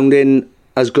is sounding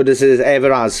as good as it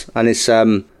ever has, and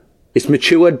it's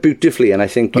matured beautifully, and I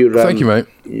think you're. Thank you, mate.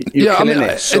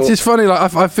 It's funny.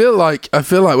 Like I feel like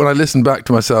when I listen back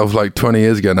to myself like 20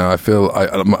 years ago now, I feel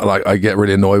like I get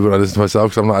really annoyed when I listen to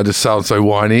myself because I just sound so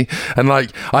whiny, and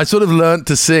like I sort of learnt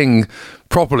to sing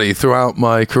properly throughout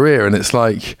my career, and it's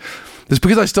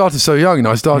because I started so young.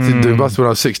 I started doing buses when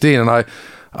I was 16, and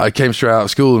I came straight out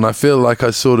of school, and I feel like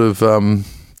I sort of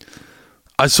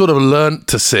learnt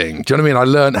to sing. Do you know what I mean? I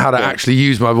learnt how to actually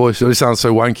use my voice. It sounds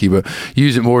so wanky, but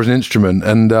use it more as an instrument.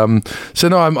 And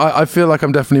I feel like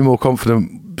I'm definitely more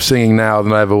confident singing now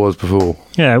than I ever was before.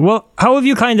 Yeah, well, how have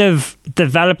you kind of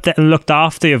developed it and looked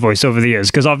after your voice over the years?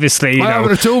 Because obviously, I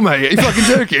haven't at all, mate. Are you fucking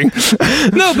joking?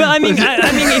 No, but I mean,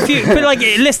 if you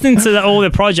listening to all the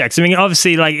projects, I mean,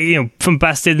 obviously, from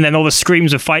Busted, and then all the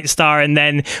screams of Fight Star, and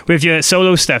then with your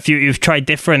solo stuff, you've tried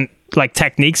different like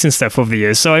techniques and stuff over the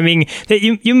years. So I mean,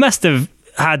 you must have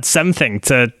had something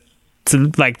to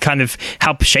like kind of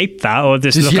help shape that, or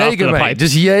just look Jaeger, after the mate. pipe.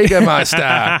 Just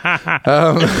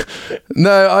Jägermeister.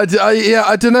 No, I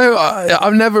don't know.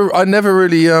 I never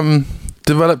really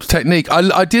developed technique.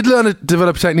 I did learn to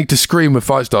develop technique to scream with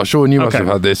Fight Star. Sean, you must have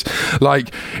had this.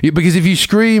 Like, because if you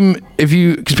scream,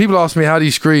 because people ask me how do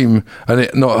you scream and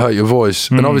it not hurt your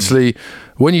voice, and obviously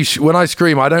when I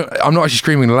scream, I'm not actually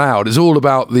screaming loud. It's all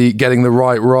about getting the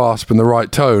right rasp and the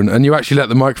right tone, and you actually let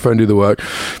the microphone do the work.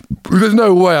 There's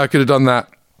no way I could have done that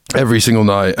every single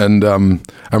night and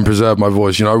preserve my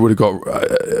voice. You know, I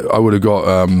would have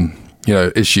got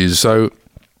issues. So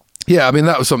yeah, I mean,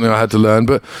 that was something I had to learn.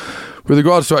 But with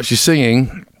regards to actually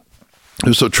singing, it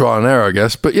was sort of trial and error, I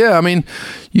guess. But yeah, I mean,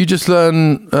 you just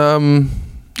learn.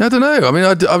 I don't know. I mean,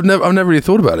 I've never really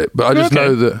thought about it, but I just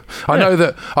know that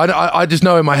I just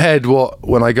know in my head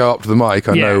when I go up to the mic,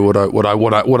 I know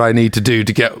what I need to do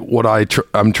to get what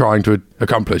I'm trying to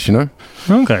accomplish. You know.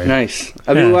 Okay. Nice.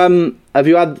 Have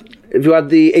you had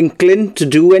the inkling to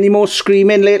do any more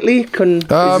screaming lately? Is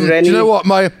there any... Do you know what?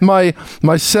 My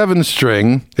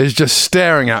 7-string is just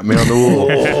staring at me on the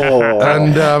wall.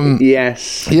 And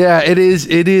yes. Yeah, it is.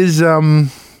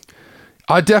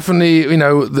 I definitely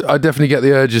get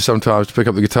the urges sometimes to pick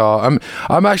up the guitar.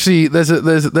 I'm actually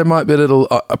there might be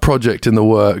a project in the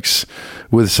works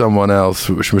with someone else,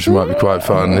 which might be quite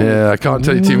fun. Yeah, I can't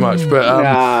tell you too much, but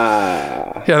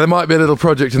yeah, there might be a little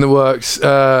project in the works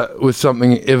with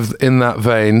something in that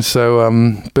vein. So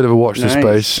bit of a watch this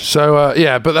space. So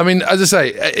yeah, but I mean, as I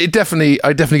say, I definitely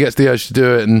gets the urge to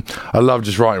do it, and I love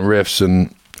just writing riffs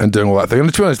and doing all that thing.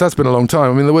 And to be honest, that's been a long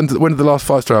time. I mean, when did the last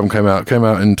Fight Star album came out? It came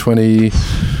out in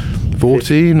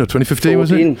 2014 or 2015,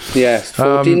 wasn't it? Yes,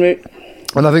 14.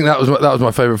 And I think that was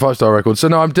my favourite Fight Star record. So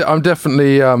no, I'm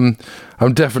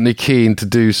definitely keen to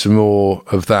do some more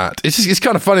of that. It's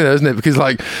kind of funny though, isn't it? Because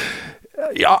like,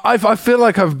 I feel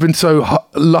like I've been so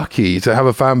lucky to have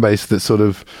a fan base that sort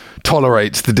of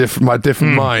tolerates my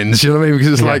different minds. You know what I mean?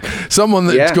 Because it's like someone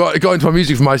that's got into my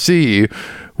music from I See You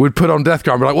would put on Death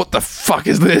Cry and be like, what the fuck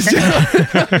is this? You know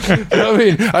what I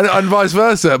mean? And vice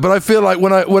versa. But I feel like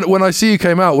when I See You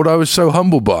came out, what I was so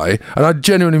humbled by, and I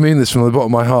genuinely mean this from the bottom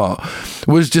of my heart,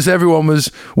 was just everyone was,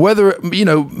 whether, you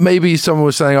know, maybe someone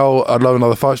was saying, oh, I'd love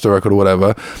another Fight Star record or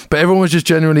whatever, but everyone was just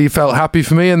genuinely felt happy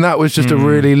for me, and that was just a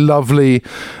really lovely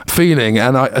feeling,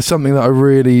 and something that I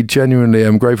really genuinely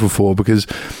am grateful for, because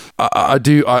my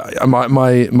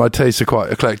tastes are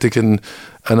quite eclectic, and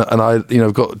I, you know,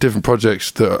 I've got different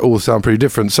projects that all sound pretty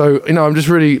different. So, you know, I'm just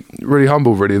really, really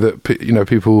humbled, really, that, you know,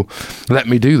 people let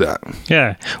me do that.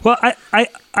 Yeah. Well,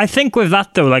 I think with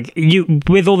that, though, like,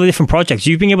 with all the different projects,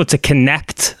 you've been able to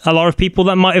connect a lot of people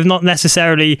that might have not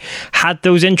necessarily had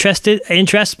those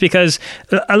interests, because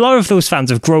a lot of those fans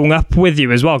have grown up with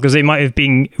you as well, because they might have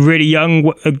been really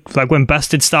young, like when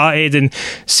Busted started, and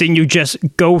seen you just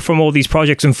go from all these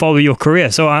projects and follow your career.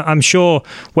 So I'm sure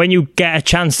when you get a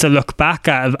chance to look back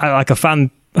at like a fan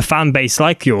base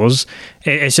like yours,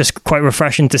 it's just quite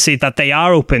refreshing to see that they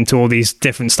are open to all these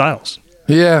different styles.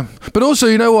 Yeah, but also,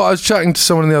 you know what, I was chatting to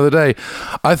someone the other day,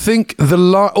 I think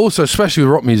also, especially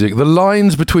with rock music, the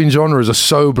lines between genres are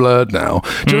so blurred now.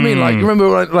 Do you know what I mean? Like,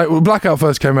 remember when Blackout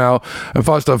first came out and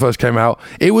Fight Star first came out,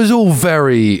 it was all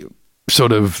very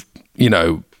sort of, you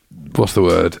know, what's the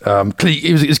word?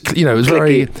 It was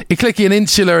very clicky and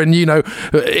insular, and you know,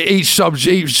 each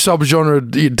sub-genre,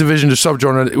 division to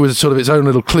sub-genre, it was sort of its own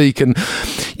little clique, and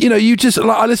you know, you just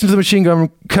I listened to the Machine Gun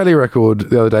Kelly record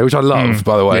the other day, which I love,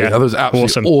 by the way. That was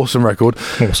absolutely awesome record.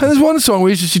 Awesome. And there's one song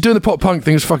where you're doing the pop punk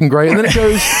thing, it's fucking great, and then it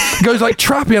goes like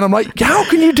trappy, and I'm like, how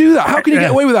can you do that? How can you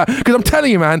get away with that? Because I'm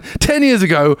telling you, man, 10 years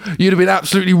ago you'd have been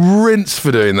absolutely rinsed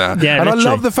for doing that. Yeah, and literally. I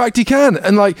love the fact he can.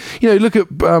 And like, you know, look at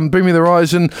Bring Me the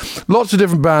Horizon. Lots of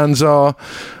different bands are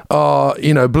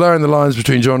you know, blurring the lines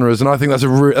between genres, and I think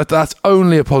that's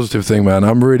only a positive thing, man.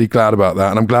 I'm really glad about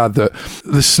that, and I'm glad that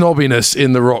the snobbiness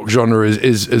in the rock genre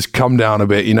is come down a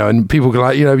bit, you know, and people can,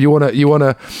 like, you know, you want to you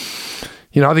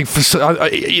know, I think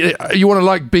you want to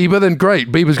like Bieber, then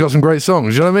great. Bieber's got some great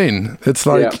songs, you know what I mean? It's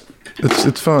like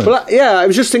it's fun. Well, yeah, I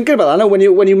was just thinking about that. I know when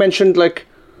you mentioned, like,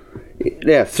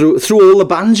 yeah, through all the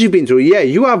bands you've been through,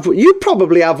 you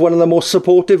probably have one of the most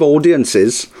supportive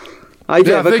audiences I've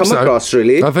ever come across,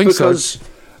 really. I think because, so.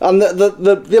 And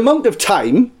the amount of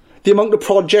time, the amount of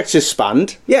projects is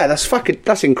spanned,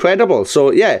 that's incredible.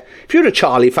 So, yeah, if you're a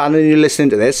Charlie fan and you're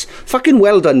listening to this, fucking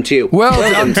well done to you. Well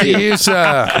done to you,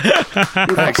 sir.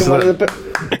 Excellent.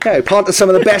 Part of some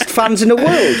of the best fans in the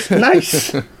world.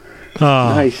 Nice.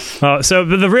 Nice. So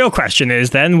the real question is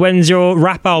then, when's your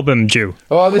rap album due?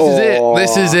 Oh, this is it.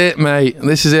 This is it, mate.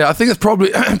 This is it. I think it's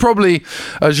probably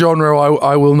a genre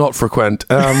I will not frequent.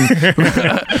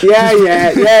 Yeah.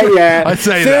 I'd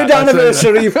say third that.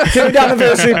 anniversary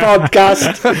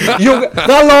podcast.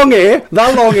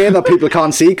 That long hair that people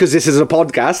can't see because this is a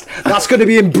podcast, that's going to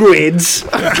be in braids.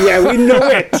 Yeah, we know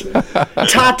it.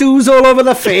 Tattoos all over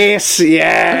the face.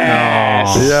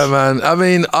 Yes. Yeah, man. I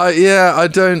mean, I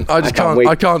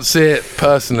can't see it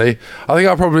personally. I think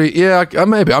I'll probably,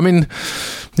 maybe. I mean,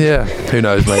 yeah, who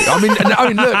knows, mate. I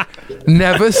mean, look,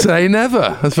 never say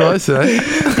never. That's what I say.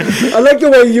 I like the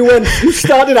way you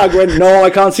started out going, no, I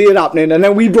can't see it happening, and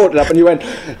then we brought it up and you went,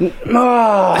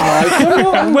 no,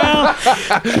 well,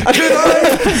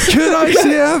 could I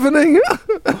see it happening?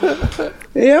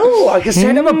 Like I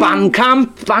said, I'm a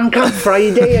Bandcamp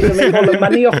Friday, and you make all the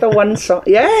money off the one song.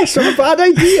 Yes, not a bad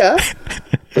idea.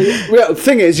 Well, the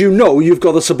thing is, you've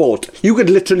got the support. You could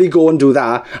literally go and do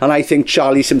that, and I think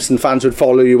Charlie Simpson fans would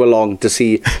follow you along to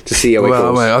see how it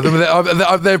goes.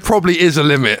 Mate, there probably is a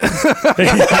limit. There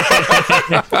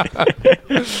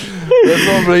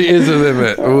probably is a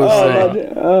limit. We'll see.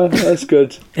 That's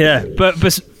good. Yeah, but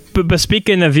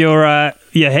speaking of your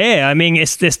hair, I mean,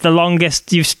 it's the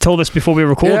longest. You've told us before we were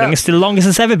recording. Yeah. It's the longest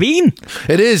it's ever been.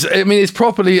 It is. I mean, it's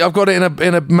properly. I've got it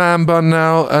in a man bun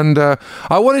now, and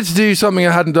I wanted to do something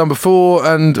I hadn't done before,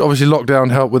 and obviously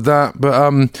lockdown helped with that. But I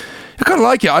kind of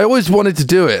like it. I always wanted to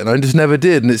do it, and I just never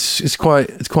did, and it's quite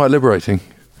liberating.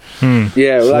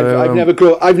 Yeah,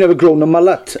 well, I've never grown a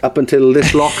mullet up until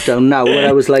this lockdown now, where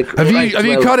I was like, have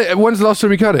you cut it? When's the last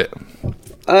time you cut it?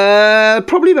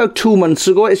 Probably about 2 months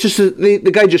ago. It's just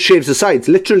the guy just shaves the sides.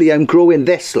 Literally, I'm growing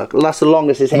this. Like, that's the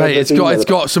longest his hair. Mate, it's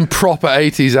got some proper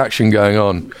 80s action going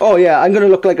on. Oh yeah, I'm going to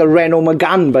look like a Renault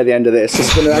Megane by the end of this.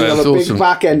 It's going to have a big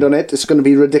back end on it. It's going to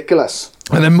be ridiculous.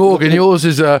 And then Morgan, yours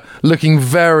is looking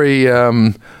very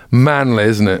manly,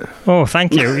 isn't it? Oh,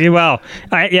 thank you. Well,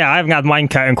 I haven't had mine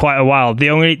cut in quite a while. The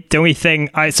only thing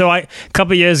a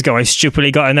couple of years ago, I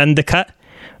stupidly got an undercut.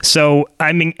 So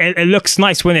I mean, it looks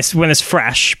nice when it's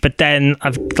fresh, but then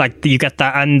you get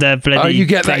that under bloody. Oh, you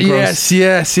get that? Yes.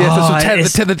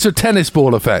 That's a tennis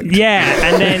ball effect. Yeah,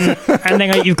 and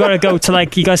then you've got to go to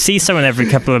you got to see someone every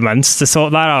couple of months to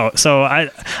sort that out. So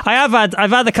I've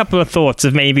had a couple of thoughts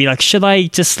of maybe should I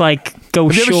just go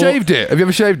Have you short? Have you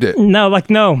ever shaved it? No,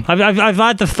 no. I've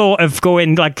had the thought of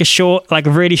going a short, a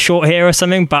really short hair or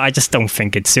something, but I just don't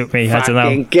think it'd suit me. I don't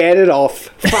know. Get it off.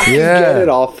 Get it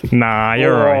off. Nah,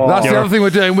 you're right. That's the other thing we're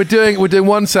doing. We're doing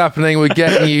Once Happening. We're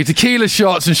getting you tequila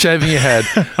shots and shaving your head.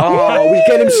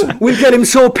 We get him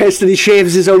so pissed that he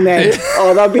shaves his own head.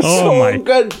 Oh, that'd be so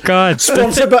good. God.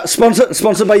 Sponsored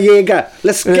by Jaeger.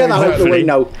 Let's get that out of the way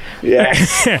now. Yeah.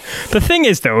 The thing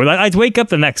is, though, I'd wake up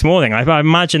the next morning. I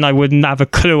imagine I wouldn't have a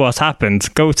clue what's happened.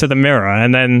 Go to the mirror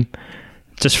and then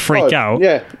just freak out.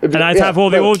 Yeah. And I'd have all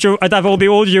the audio. I'd have all the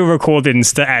audio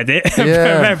recordings to edit of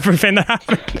everything that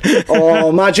happened. Oh,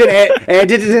 imagine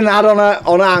editing that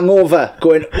on a hangover,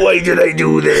 going, "Why did I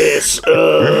do this?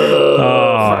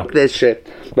 Fuck this shit."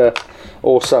 But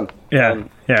awesome. Yeah.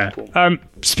 Cool.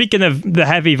 Speaking of the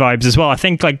heavy vibes as well, I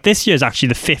think this year's actually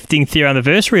the 15th year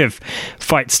anniversary of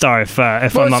Fight Star, if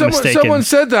I'm not mistaken. Someone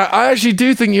said that. I actually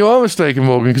do think you are mistaken,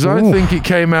 Morgan, because I think it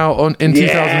came out in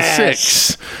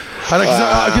 2006. And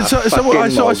I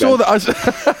saw that.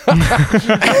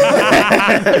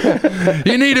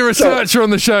 You need a researcher on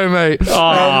the show, mate.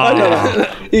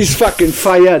 He's fucking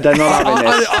fired. I'm not having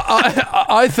this.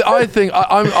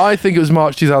 I think it was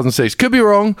March 2006. Could be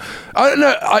wrong. I don't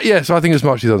know. Yes, I think it was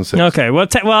March 2006. Okay.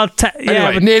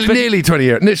 Anyway, nearly 20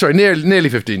 years. Sorry, nearly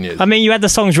 15 years. I mean, you had the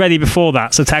songs ready before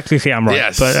that, so technically I'm right.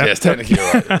 Yes, technically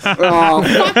you're right. Oh,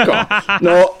 fuck off.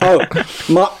 No.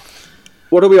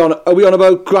 What are we on? Are we on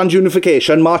about Grand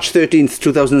Unification, March 13th,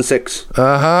 2006? So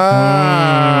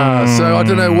I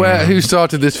don't know who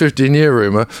started this 15-year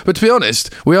rumour, but to be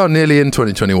honest, we are nearly in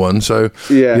 2021, so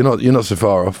you're not so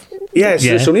far off. Yes,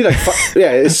 it's only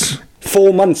it's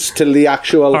 4 months till the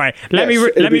actual. All right, let me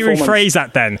rephrase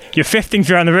that then. Your 15th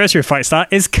year anniversary of Fight Star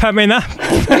is coming up.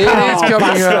 It is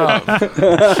coming up.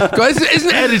 Guys,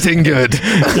 isn't editing good?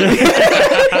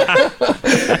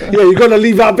 Yeah, you're going to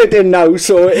leave that bit in now,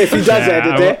 so if he does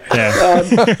edit it,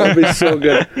 that'll be so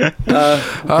good.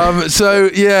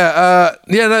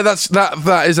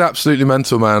 That is absolutely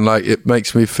mental, man. It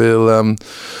makes me feel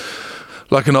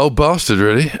like an old bastard,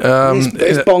 really.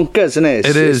 It's bonkers, isn't it?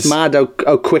 It is. It's mad how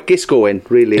quick it's going,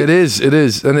 really. It is,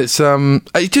 and it's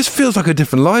it just feels like a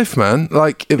different life, man.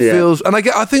 It feels, and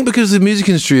I think because the music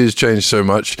industry has changed so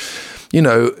much,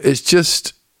 it's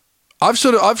just. I've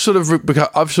sort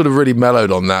of really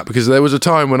mellowed on that, because there was a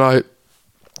time when I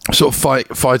sort of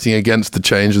fighting against the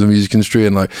change of the music industry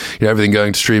and like, you know, everything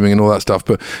going to streaming and all that stuff.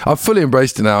 But I've fully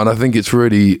embraced it now, and I think it's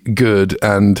really good,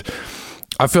 and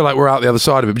I feel like we're out the other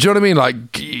side of it. But do you know what I mean? Like,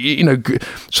 you know,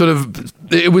 sort of,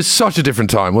 it was such a different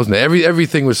time, wasn't it?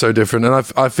 Everything was so different, and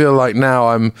I feel like now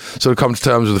I'm sort of come to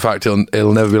terms with the fact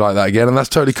it'll never be like that again, and that's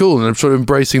totally cool. And I'm sort of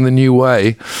embracing the new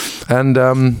way, and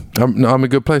I'm in a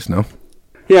good place now.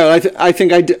 Yeah, I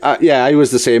think I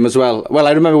was the same as well. Well,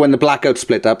 I remember when the Blackout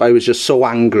split up, I was just so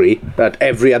angry at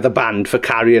every other band for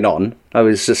carrying on. I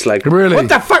was just like, really? What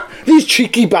the fuck? These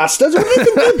cheeky bastards, what do you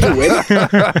think they're doing?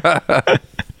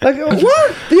 Like,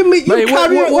 what? You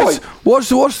carry on? What's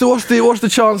the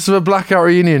chance of a Blackout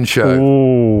reunion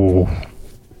show?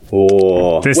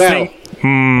 Is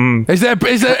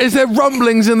there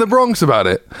rumblings in the Bronx about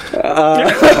it?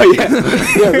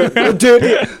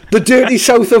 The dirty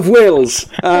south of Wales.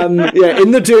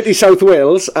 In the dirty South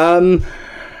Wales.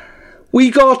 We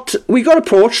got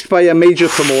approached by a major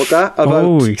promoter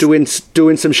about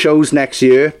doing some shows next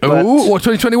year. What,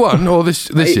 2021 or this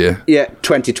year? Yeah,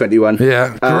 2021.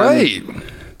 Yeah, great.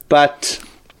 But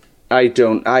I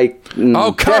don't.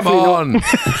 Come on!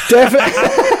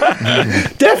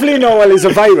 Definitely not while there's a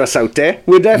virus out there.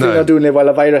 We're definitely not doing it while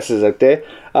a virus is out there.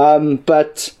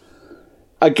 But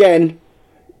again,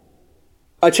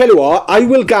 I tell you what, I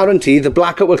will guarantee the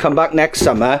Blackout will come back next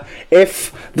summer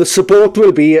if the support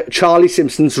will be Charlie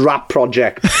Simpson's rap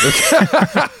project. Okay,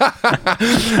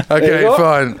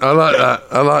 fine. I like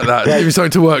that. Give me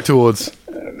something to work towards.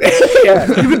 Yeah,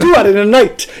 you could do that in a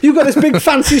night. You've got this big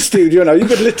fancy studio now. You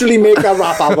could literally make a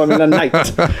rap album in a night.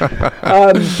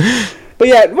 But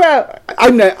yeah, well,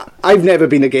 I've never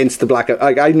been against the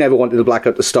Blackout. I never wanted the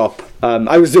Blackout to stop.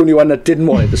 I was the only one that didn't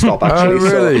want it to stop,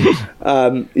 actually.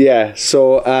 Oh, really?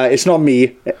 So it's not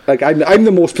me. Like, I'm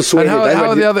the most persuaded. And how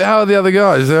are the other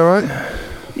guys? Is that right?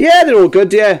 Yeah, they're all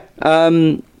good. Yeah,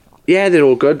 they're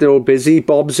all good. They're all busy.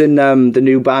 Bob's in the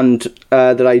new band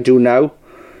that I do now.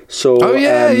 So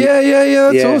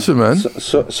that's awesome, man.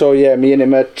 So yeah, me and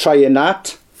him are trying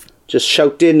that. Just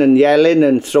shouting and yelling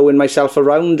and throwing myself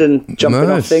around and jumping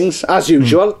off things as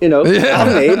usual. You know,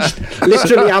 haven't aged.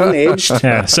 Literally haven't aged.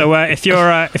 Yeah. So if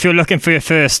you're looking for your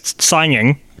first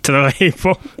signing to the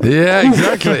label, yeah,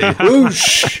 exactly.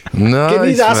 Whoosh!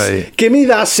 Nice, give me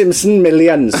that Simpson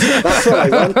millions. That's what I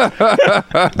want.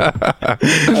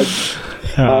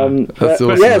 That's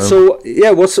awesome, yeah. man. So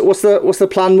yeah, what's the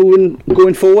plan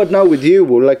going forward now with you?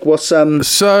 Like, what's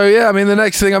So yeah, I mean, the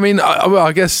next thing. I mean,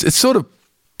 I guess it's sort of.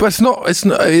 But it's not.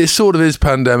 It sort of is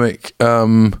pandemic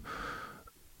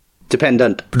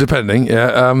depending.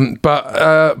 Yeah.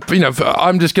 But you know,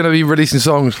 I'm just going to be releasing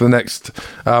songs for the next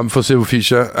foreseeable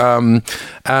future,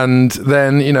 and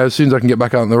then, you know, as soon as I can get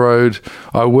back out on the road,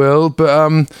 I will.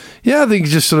 But yeah, I think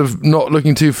just sort of not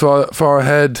looking too far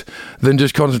ahead, than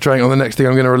just concentrating on the next thing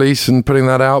I'm going to release and putting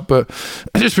that out. But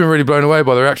I've just been really blown away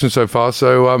by the reaction so far.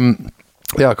 So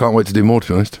yeah, I can't wait to do more, to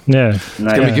be honest. Yeah, it's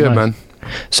going to be good, man.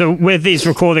 So with these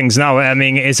recordings now, I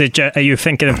mean, are you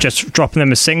thinking of just dropping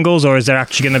them as singles, or is there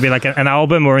actually going to be like an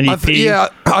album or an EP?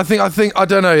 I think I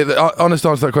don't know. The honest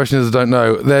answer to that question is I don't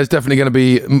know. There's definitely going to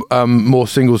be more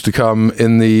singles to come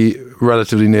in the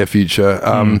relatively near future.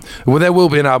 Well, there will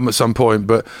be an album at some point,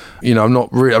 but you know,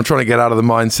 I'm trying to get out of the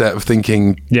mindset of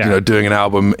thinking, you know, doing an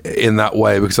album in that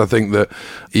way, because I think that,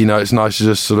 you know, it's nice to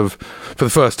just sort of, for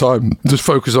the first time, just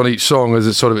focus on each song as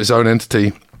it's sort of its own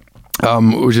entity.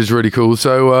 Which is really cool.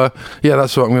 So yeah,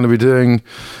 that's what I'm going to be doing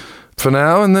for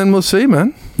now, and then we'll see,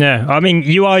 man. Yeah, I mean,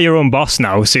 you are your own boss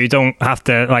now, so you don't have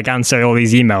to like answer all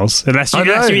these emails unless you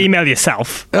email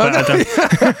yourself.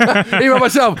 Email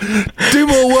myself. Do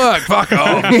more work. Fuck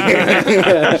off.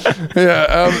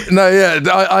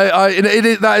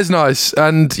 That is nice,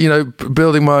 and you know,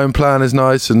 building my own plan is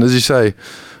nice, and as you say,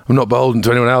 I'm not beholden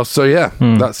to anyone else. So yeah,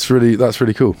 that's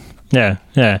really cool. Yeah.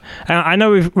 I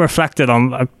know we've reflected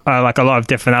on like a lot of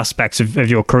different aspects of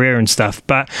your career and stuff,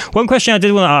 but one question I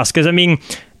did want to ask is, I mean,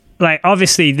 like,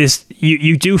 obviously this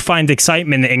you do find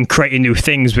excitement in creating new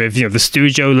things with, you know, the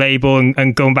studio label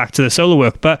and going back to the solo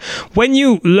work, but when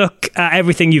you look at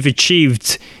everything you've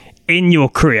achieved in your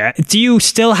career, do you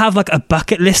still have like a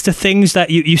bucket list of things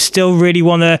that you still really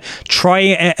want to try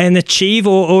and achieve,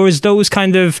 or is those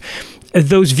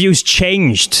views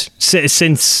changed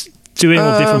since doing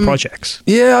all different projects?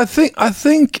 Yeah, I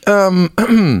think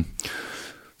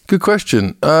good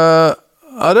question. I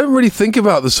don't really think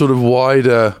about the sort of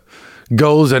wider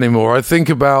goals anymore. I think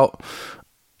about,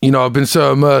 you know, I've been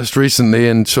so immersed recently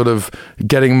in sort of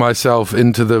getting myself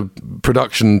into the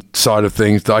production side of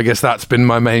things that I guess that's been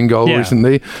my main goal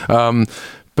recently.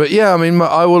 But But yeah, I mean,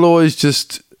 my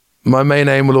main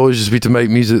aim will always just be to make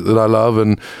music that I love,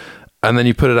 and then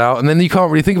you put it out, and then you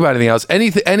can't really think about anything else.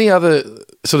 Any other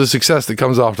sort of success that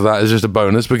comes after that is just a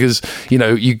bonus, because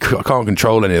you can't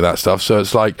control any of that stuff. So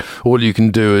it's like all you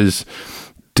can do is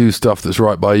do stuff that's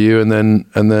right by you, and then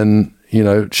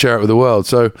share it with the world.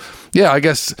 So yeah, I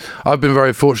guess I've been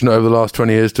very fortunate over the last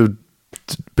 20 years to have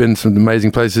been some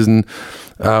amazing places and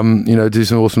do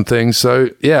some awesome things. So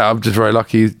yeah, I'm just very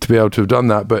lucky to be able to have done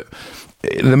that. But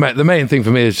the main thing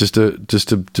for me is just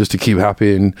to keep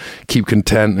happy and keep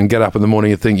content and get up in the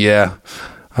morning and think,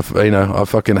 I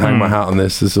fucking hang my hat on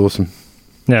this. This is awesome.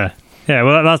 Yeah.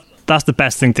 Well, that's the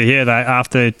best thing to hear, that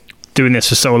after doing this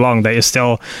for so long that you're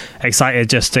still excited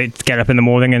just to get up in the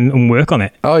morning and work on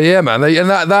it. Oh yeah, man. And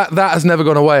that has never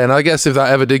gone away. And I guess if that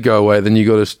ever did go away, then you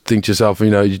got to think to yourself, do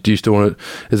you still want to,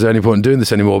 is there any point in doing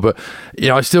this anymore? But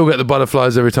I still get the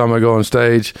butterflies every time I go on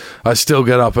stage. I still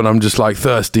get up and I'm just like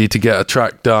thirsty to get a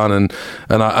track done, and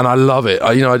I love it.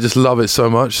 I just love it so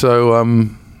much. So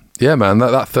yeah, man,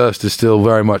 that thirst is still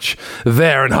very much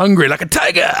there and hungry like a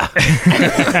tiger.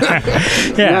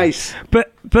 Yeah. Nice.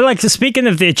 But like, so speaking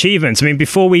of the achievements, I mean,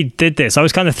 before we did this, I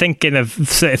was kind of thinking of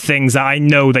sort of things that I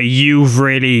know that you've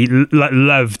really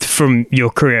loved from your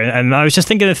career. And I was just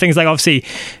thinking of things like, obviously,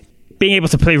 being able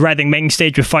to play Reading main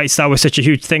stage with Fight Star was such a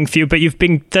huge thing for you, but you've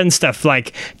done stuff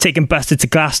like taking Busted to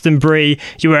Glastonbury,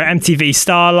 you were at MTV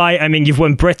Starlight, I mean, you've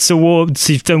won Brits Awards,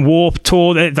 you've done Warped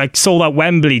Tour, like sold out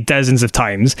Wembley dozens of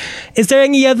times. Is there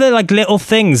any other like little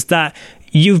things that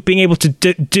you've been able to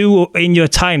do in your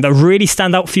time that really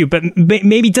stand out for you, but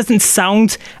maybe doesn't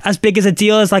sound as big as a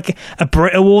deal as like a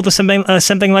Brit Award or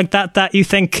something like that you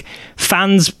think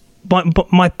fans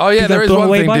might oh yeah, there is one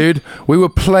thing, dude. We were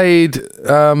played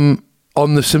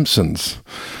on The Simpsons.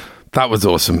 That was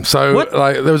awesome. So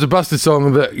like, there was a Busted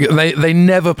song that they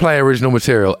never play original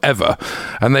material ever,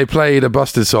 and they played a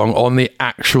Busted song on the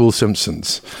actual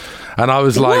Simpsons. And I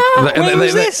was like, when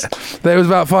was this? It was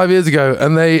about 5 years ago,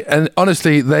 and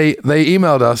honestly, they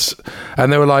emailed us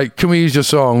and they were like, "Can we use your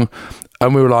song?"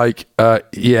 And we were like,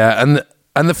 "Yeah."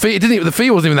 And the fee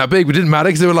wasn't even that big, but it didn't matter,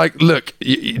 because they were like, "Look,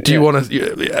 do you want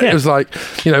to?" It was like,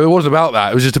 it wasn't about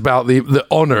that. It was just about the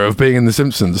honor of being in The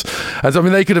Simpsons. And so, I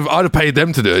mean, I'd have paid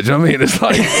them to do it. Do you know what I mean? It's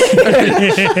like,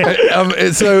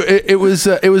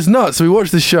 it was nuts. So we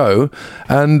watched the show,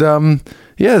 and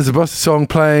there's a Busted song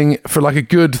playing for like a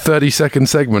good 30-second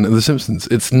segment of The Simpsons.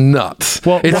 It's nuts.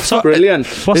 That's brilliant.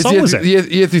 What song was it?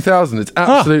 Year 2000. It's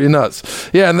absolutely nuts.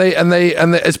 Yeah, and they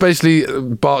it's basically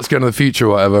Bart's going to the future or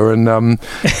whatever, and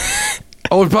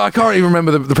but I can't even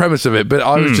remember the premise of it. But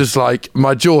I was just like,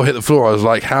 my jaw hit the floor. I was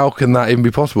like, how can that even be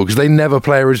possible? Because they never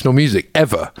play original music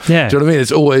ever. Yeah. Do you know what I mean?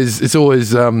 It's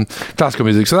always classical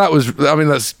music. So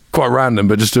that's quite random,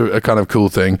 but just a kind of cool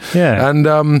thing. Yeah.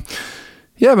 And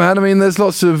yeah, man. I mean, there's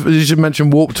lots of, as you should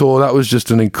mention, Warped Tour. That was just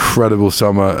an incredible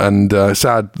summer, and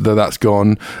sad that that's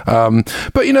gone.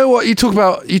 But you know what? You talk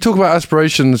about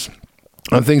aspirations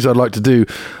and things I'd like to do.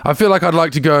 I feel like I'd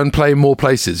like to go and play more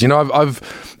places.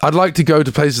 I'd like to go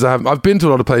to places I've been to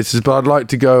a lot of places, but I'd like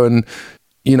to go and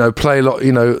play a lot.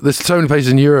 There's so many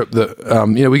places in Europe that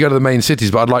we go to the main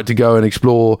cities, but I'd like to go and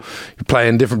explore, play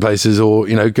in different places, or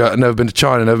never been to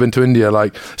China, never been to India,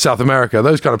 like South America,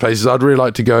 those kind of places. I'd really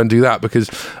like to go and do that, because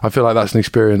I feel like that's an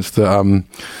experience that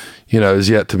is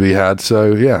yet to be had.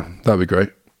 So yeah, that'd be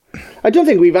great. I don't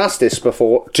think we've asked this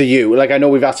before to you. Like, I know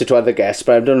we've asked it to other guests,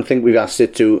 but I don't think we've asked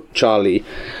it to Charlie.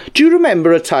 Do you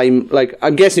remember a time, like,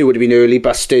 I'm guessing it would have been early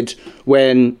Busted,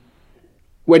 when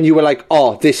you were like,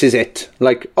 oh, this is it.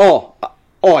 Like,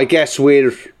 I guess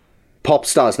we're pop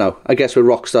stars now. I guess we're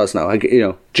rock stars now. Do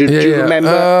you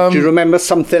remember? Do you remember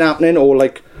something happening, or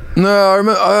like? No, I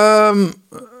remember.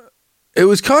 It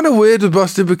was kind of weird with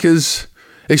Busted, because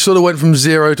it sort of went from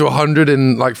 0 to 100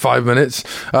 in like 5 minutes.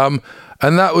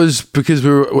 And that was because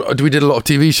we did a lot of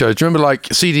TV shows. Do you remember like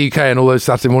CDUK and all those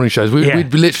Saturday morning shows?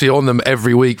 We'd be literally on them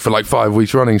every week for like 5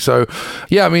 weeks running. So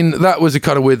yeah, I mean, that was a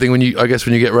kind of weird thing when you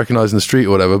get recognised in the street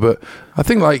or whatever. But I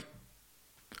think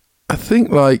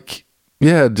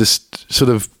yeah, just sort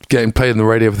of getting played on the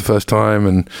radio for the first time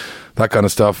and that kind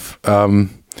of stuff. To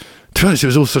be honest, it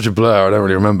was all such a blur. I don't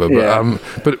really remember.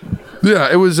 But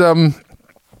yeah, it was. I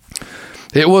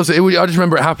just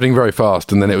remember it happening very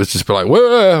fast, and then it was just like,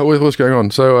 whoa, what's going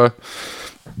on? So,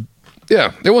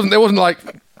 yeah, it wasn't like,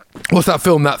 what's that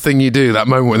film, That Thing You Do, that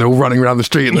moment when they're all running around the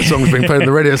street and the song's being played on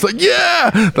the radio. It's like, yeah,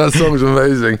 that song's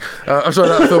amazing. I'm sorry,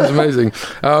 that film's amazing.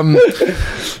 I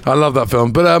love that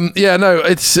film. But, yeah, no,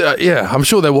 it's, I'm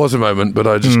sure there was a moment, but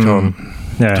I just can't.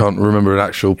 can't remember an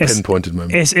actual pinpointed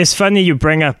moment. It's funny you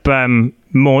bring up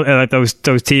more those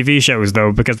TV shows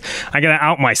though, because I'm gonna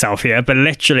out myself here, but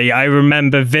literally I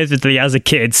remember vividly as a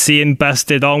kid seeing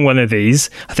Busted on one of these.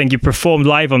 I think you performed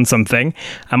live on something,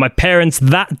 and my parents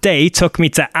that day took me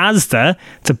to Asda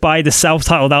to buy the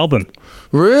self-titled album.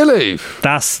 Really?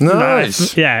 That's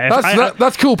nice.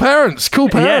 That's cool parents. Cool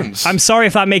parents. Yeah, I'm sorry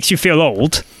if that makes you feel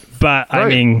old. But right. I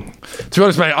mean, to be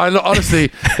honest, mate, honestly,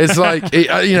 it's like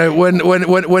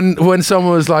when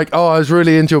someone was like, "Oh, I was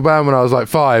really into your band when I was like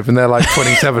 5," and they're like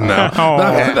 27 now.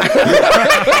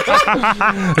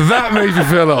 That makes me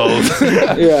feel old.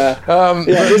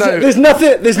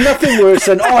 There's nothing worse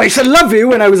than I used to love you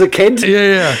when I was a kid.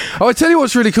 Yeah. Oh, I tell you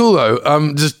what's really cool though.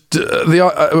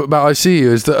 About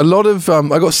ICU is that a lot of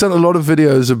I got sent a lot of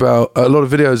videos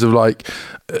of like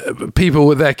people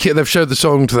with their kid. They've showed the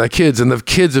song to their kids, and the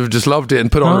kids have just loved it and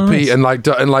put on repeat, and like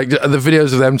the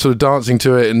videos of them sort of dancing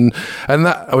to it, and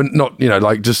that not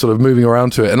like just sort of moving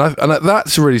around to it, and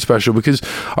that's really special because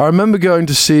I remember going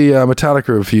to see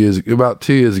Metallica about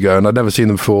 2 years ago, and I'd never seen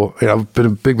them before. I've been a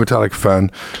big Metallica fan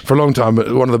for a long time,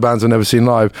 but one of the bands I've never seen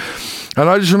live, and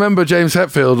I just remember James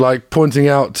Hetfield like pointing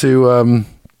out to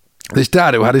this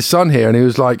dad who had his son here, and he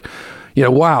was like,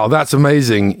 wow, that's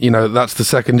amazing. That's the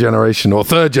second generation or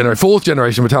fourth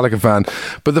generation Metallica fan.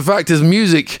 But the fact is,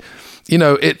 music,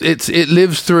 it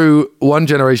lives through one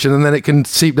generation and then it can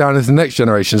seep down into the next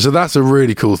generation. So that's a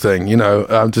really cool thing,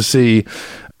 to see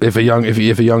if a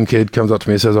young kid comes up to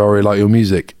me and says, "I really like your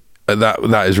music."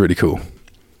 That is really cool.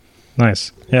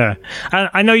 Nice. Yeah. And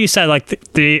I know you said like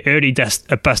the early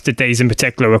Busted days in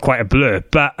particular were quite a blur,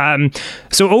 but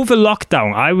so over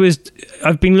lockdown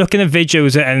I've been looking at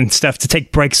videos and stuff to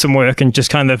take breaks from work and just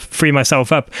kind of free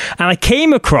myself up, and I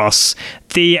came across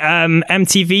the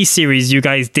MTV series you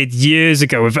guys did years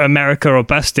ago with America or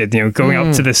Busted, going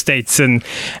out to the States and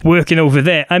working over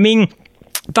there. I mean,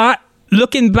 that,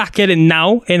 looking back at it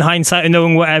now in hindsight and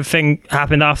knowing what everything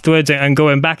happened afterwards and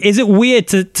going back, is it weird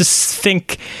to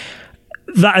think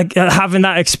that having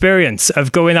that experience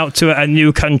of going out to a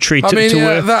new country to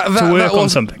work on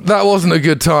something? That wasn't a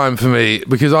good time for me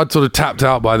because I'd sort of tapped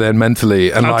out by then mentally,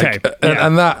 and I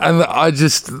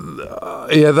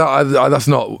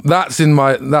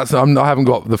haven't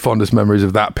got the fondest memories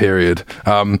of that period.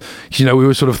 We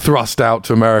were sort of thrust out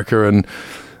to America, and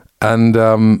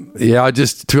to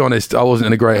be honest, I wasn't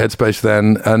in a great headspace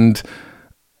then, and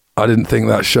I didn't think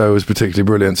that show was particularly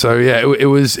brilliant. So yeah, it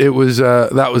was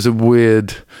that was a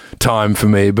weird time for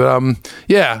me. But I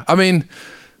mean,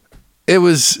 it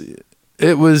was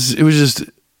just,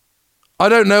 I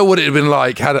don't know what it'd been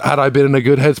like had I been in a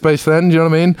good headspace then. Do you know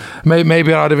what I mean?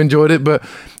 Maybe I'd have enjoyed it, but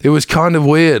it was kind of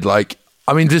weird. Like,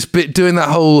 I mean, just doing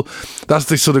that's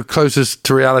the sort of closest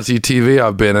to reality TV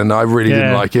I've been, and I really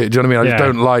didn't like it. Do you know what I mean? I just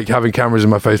don't like having cameras in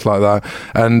my face like that.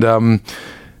 And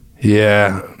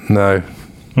no.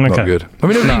 Okay. Not good. I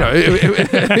mean,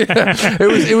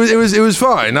 it was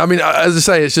fine. I mean, as I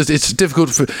say, it's difficult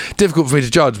for me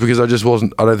to judge because I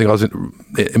don't think I was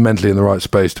mentally in the right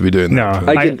space to be doing that.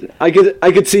 No,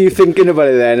 I could see you thinking about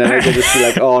it then, and I could just be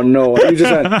like, oh no, you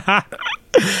just went,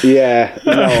 yeah,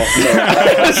 no.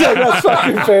 That's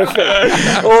fucking perfect.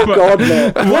 Oh God,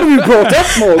 no. What have you brought up,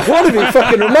 Morg? What have you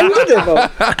fucking remembered him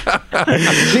of?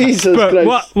 Jesus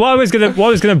Christ. What I was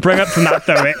gonna bring up from that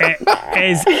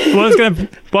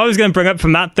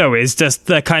though is just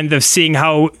the kind of seeing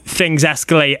how things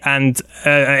escalate and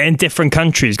in different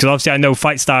countries, because obviously I know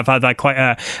Fightstar have had like quite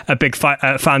a big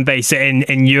fan base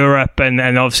in Europe, and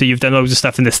obviously you've done loads of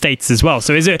stuff in the States as well.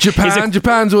 So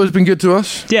Japan's always been good to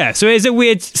us. Yeah. So is it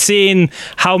weird seeing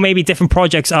how maybe different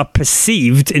projects are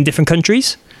perceived in different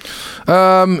countries?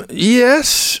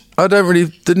 Yes, I haven't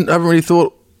really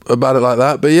thought about it like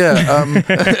that, but yeah,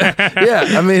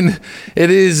 yeah. I mean, it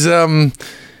is.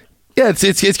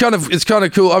 It's kind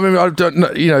of cool. I mean, I don't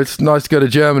know, it's nice to go to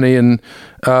Germany and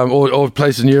or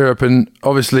places in Europe, and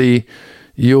obviously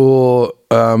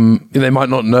they might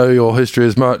not know your history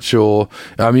as much, or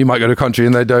you might go to a country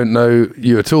and they don't know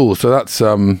you at all. So that's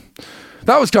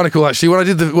that was kind of cool actually. When I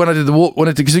did the Warp,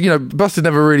 because Busted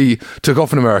never really took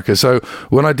off in America. So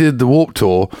when I did the Warp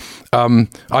tour, I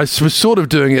was sort of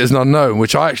doing it as an unknown,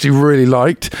 which I actually really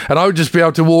liked, and I would just be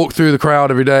able to walk through the crowd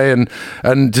every day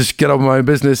and just get on with my own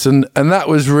business, and that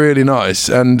was really nice.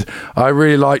 And I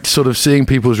really liked sort of seeing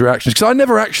people's reactions, because I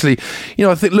never actually,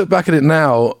 I think, look back at it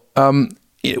now,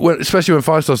 especially when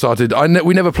Five Star started,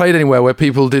 we never played anywhere where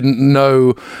people didn't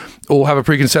know or have a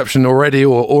preconception already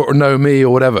or know me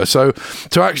or whatever. So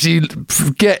to actually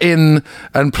get in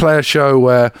and play a show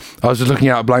where I was just looking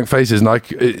out at blank faces and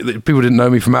people didn't know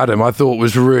me from Adam, I thought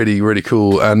was really, really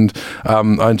cool, and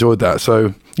I enjoyed that.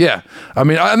 So yeah, I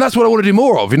mean, and that's what I want to do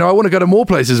more of. I want to go to more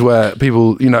places where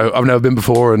people, I've never been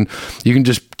before, and you can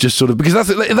just sort of, because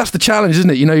that's the challenge,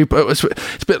 isn't it? It's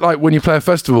a bit like when you play a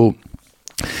festival.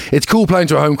 It's cool playing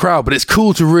to a home crowd, but it's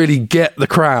cool to really get the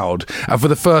crowd for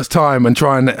the first time and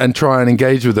try and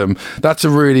engage with them. That's a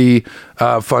really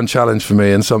fun challenge for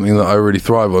me and something that I really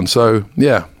thrive on. So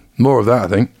yeah, more of that, I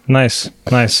think. Nice.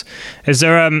 Has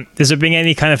there been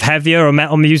any kind of heavier or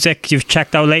metal music you've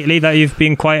checked out lately that you've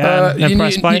been quite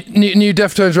impressed by? New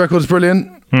Deftones record is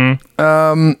brilliant. I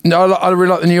really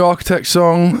like the new Architect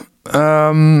song.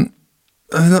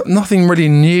 Nothing really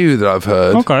new that I've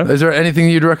heard. Okay. Is there anything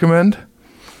you'd recommend?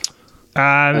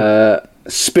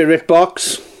 Spirit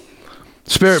Box.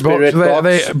 Spirit Box. Are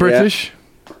they British? Yeah.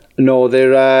 No,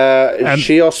 they're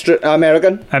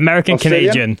American. American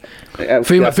Canadian.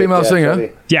 Female singer.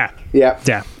 Yeah.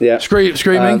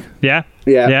 Screaming. Yeah. Oh,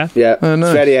 nice.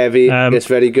 It's very heavy. It's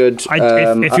very good.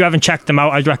 If you haven't checked them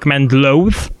out, I'd recommend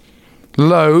Loathe.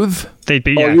 They'd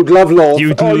be. You'd love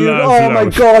Loathe. Oh my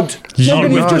God!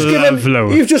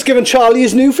 You've just given Charlie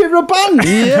his new favourite band.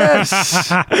 Yes.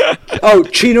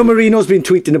 Chino Marino's been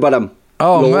tweeting about them.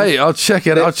 Oh, Loathe. Mate, I'll check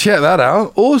it. I'll check that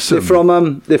out.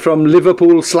 Awesome. They're from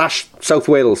Liverpool / South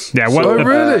Wales. Yeah.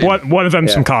 Really? One of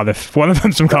them's from Cardiff.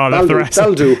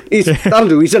 That'll do. He's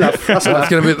enough. That's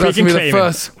gonna be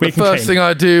the first thing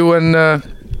I do when I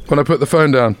put the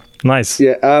phone down. Nice.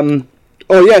 Yeah.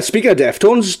 Speaking of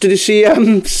Deftones, did you see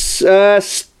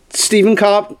Stephen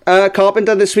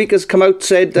Carpenter this week has come out,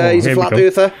 said he's a flat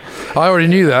earther? I already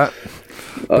knew that.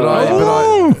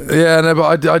 I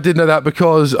did know that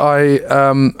because I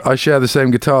share the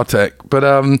same guitar tech. But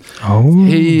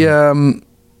he, I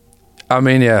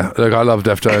love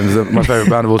Deftones, they're my favourite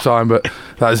band of all time. But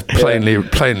that is plainly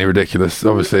ridiculous.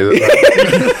 Obviously,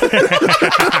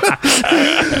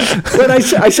 when I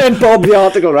sent Bob the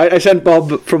article, right? I sent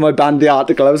Bob from my band the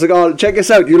article. I was like, "Oh, check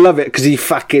this out, you love it," because he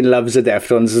fucking loves the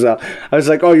Deftones as well. I was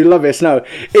like, "Oh, you love this now."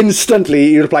 Instantly,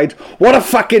 he replied, "What a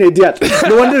fucking idiot!"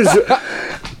 No wonder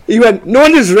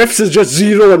his riffs is just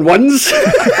 0 and 1s.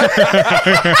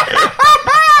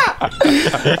 I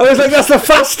was like, that's the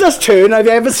fastest turn I've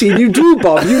ever seen you do,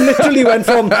 Bob. You literally went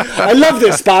from, I love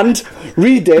this band,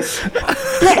 read this,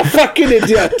 what a fucking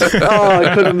idiot. Oh,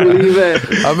 I couldn't believe it.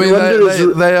 I mean,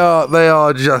 they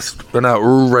are just an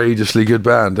outrageously good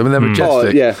band. I mean, they're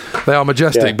majestic. They are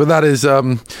majestic, but that is, I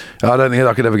don't think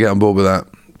I could ever get on board with that.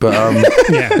 But, I mean,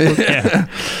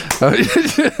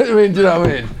 do you know what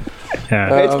I mean?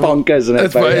 Yeah. It's bonkers, isn't it?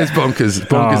 It's bonkers.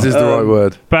 Bonkers is the right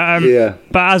word. But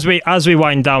as we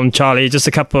wind down, Charlie, just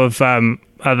a couple of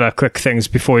other quick things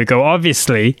before we go.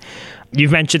 Obviously,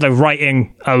 you've mentioned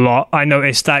writing a lot. I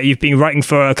noticed that you've been writing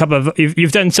for a couple of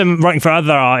you've done some writing for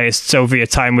other artists over your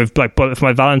time with Bullet for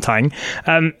My Valentine.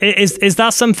 Is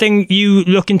that something you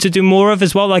looking to do more of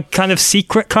as well, like kind of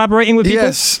secret collaborating with people?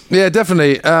 Yes, yeah,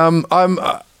 definitely.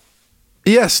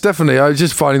 Yes, definitely. I was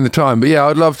just finding the time, but yeah,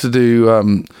 I'd love to do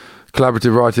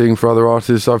collaborative writing for other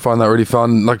artists. I find that really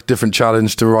fun, like a different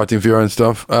challenge to writing for your own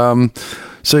stuff.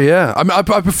 So yeah, I mean, I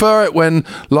prefer it when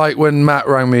Matt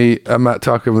rang me, Matt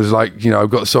Tucker, and was like, I've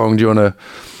got a song. Do you want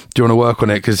to work on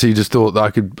it? Because he just thought that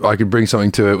I could bring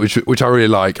something to it, which I really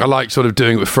like. I like sort of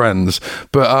doing it with friends,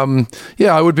 but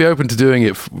I would be open to doing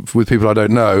it with people I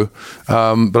don't know.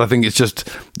 But I think it's just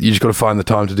you just got to find the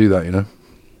time to do that,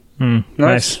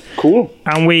 Nice. Cool.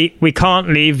 And we can't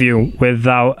leave you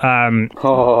without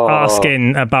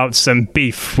asking about some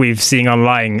beef we've seen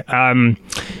online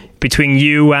between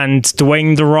you and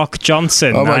Dwayne "The Rock"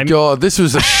 Johnson. Oh my God, this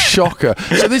was a shocker.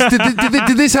 So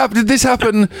did this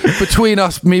happen between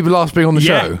me last being on the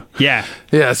show? Yeah.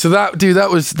 So that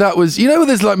was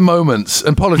there's like moments,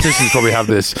 and politicians probably have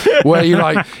this, where you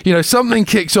something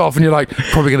kicks off and you're like,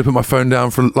 probably going to put my phone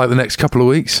down for like the next couple of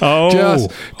weeks.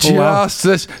 Just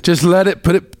let it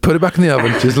put it back in the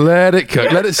oven. Just let it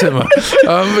cook, let it simmer.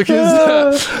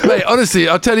 Because mate, honestly,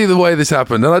 I'll tell you the way this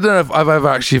happened, and I don't know if I've ever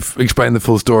actually explained the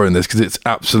full story in this because it's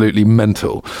absolutely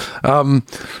mental.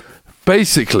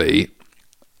 Basically,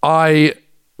 I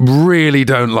really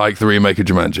don't like the remake of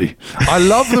Jumanji. I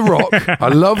love The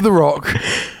Rock.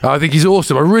 I think he's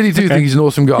awesome. I really do think he's an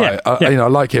awesome guy. I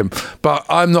like him, but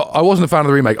I wasn't a fan of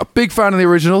the remake. A big fan of the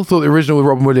original. Thought the original with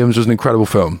Robin Williams was an incredible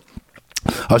film.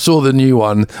 I saw the new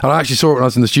one, and I actually saw it when I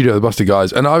was in the studio with the Busted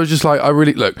Guys, and I was just like,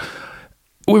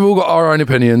 we've all got our own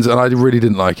opinions, and I really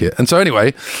didn't like it. And so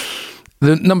anyway,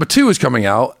 the number 2 was coming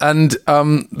out, and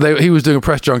he was doing a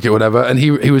press junket or whatever, and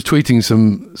he was tweeting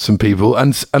some people,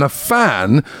 and a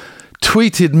fan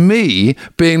tweeted me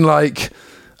being like,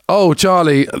 "Oh,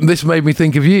 Charlie, this made me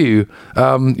think of you.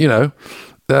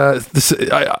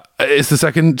 It's the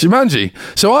second Jumanji."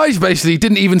 So I basically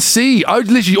didn't even see.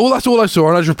 That's all I saw,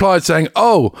 and I just replied saying,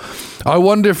 "Oh, I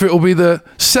wonder if it will be the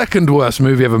second worst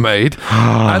movie ever made."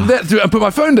 and put my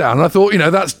phone down, and I thought,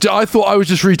 I thought I was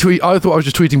just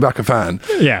tweeting back a fan.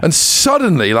 Yeah. And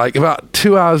suddenly, like about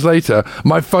 2 hours later,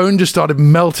 my phone just started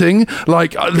melting,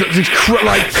 like tweets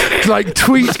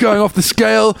going off the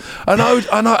scale, and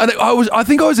I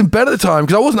think I was in bed at the time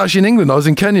because I wasn't actually in England. I was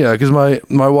in Kenya because my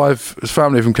wife's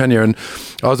family from Kenya, and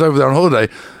I was over there on holiday.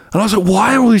 And I was like,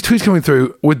 why are all these tweets coming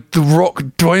through with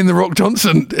Dwayne The Rock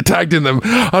Johnson tagged in them?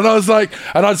 And I was like,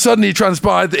 and I'd suddenly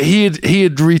transpired that he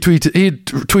had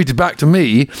tweeted back to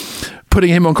me, putting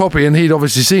him on copy, and he'd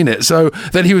obviously seen it. So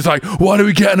then he was like, why don't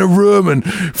we get in a room and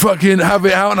fucking have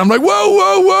it out? And I'm like, whoa.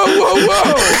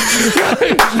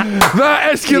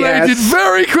 That escalated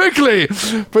very quickly.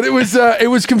 But it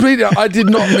was completely, I did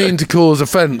not mean to cause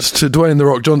offence to Dwayne The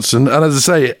Rock Johnson. And as I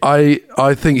say,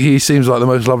 I think he seems like the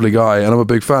most lovely guy, and I'm a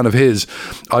big fan of his.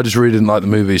 I just really didn't like the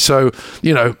movie. So,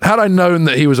 had I known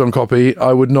that he was on copy,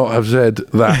 I would not have said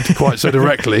that quite so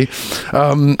directly.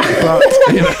 But,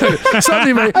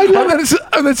 suddenly, mate,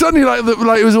 and then suddenly,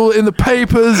 like it was all in the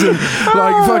papers, and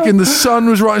like fucking The Sun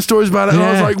was writing stories about it, and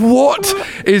I was like, "What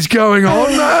is going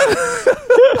on, man?"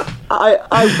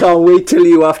 I can't wait till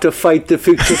you have to fight the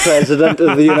future president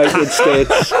of the United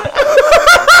States.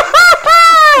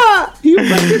 You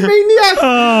fucking maniac!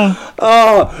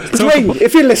 Dwayne,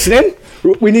 if you're listening,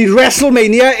 we need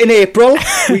WrestleMania in April.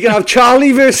 We can have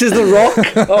Charlie versus The Rock.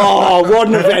 Oh, what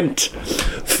an event!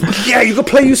 Yeah, you can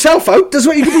play yourself out. That's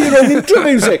what you can do your own intro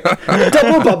music.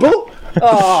 Double bubble.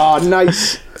 Oh,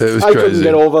 nice. It was I crazy. couldn't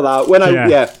get over that when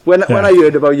I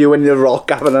heard about you and The Rock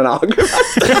having an argument.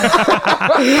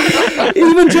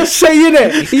 Even just saying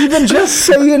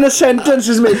a sentence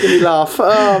is making me laugh.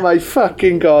 Oh my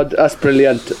fucking god, that's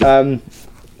brilliant.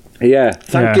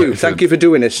 Thank you for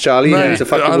doing this, Charlie. Mate, It's a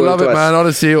fucking I love it, man.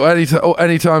 Honestly,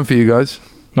 any time for you guys.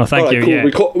 No, thank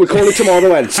you. Cool. We call it tomorrow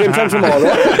then. Same time tomorrow.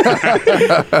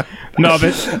 No,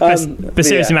 but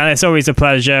seriously, man, it's always a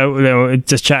pleasure,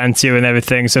 just chatting to you and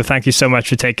everything. So thank you so much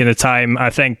for taking the time. I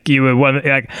think you were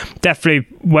definitely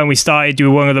when we started, you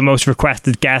were one of the most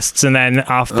requested guests, and then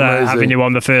after having you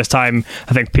on the first time,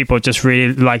 I think people just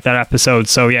really liked that episode.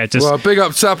 So yeah, big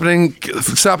up Sapling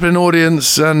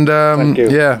audience, and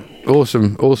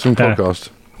awesome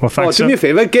podcast. Well, thanks. Do me a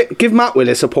favour, give Matt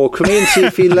Willis a poke for me and see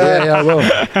if he'll... yeah, I will.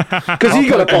 Because he's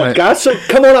got a podcast, so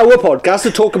come on our podcast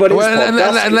to talk about his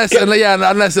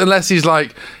podcast. Unless he's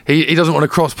like, he doesn't want to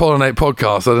cross-pollinate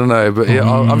podcasts, I don't know, but yeah,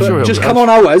 I'm sure he'll... Just come on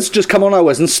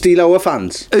ours and steal our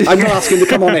fans. I'm not asking to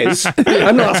come on his.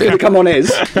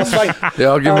 That's fine. Yeah,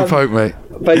 I'll give him a poke, mate.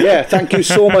 But yeah, thank you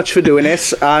so much for doing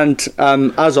this, and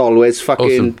as always,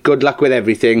 fucking good luck with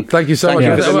everything. Thank you so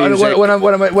much.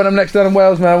 When I'm next down in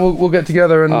Wales, man, we'll get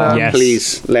together and yes.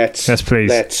 Please, let's.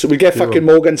 We get fucking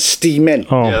Morgan steaming.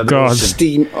 Oh god,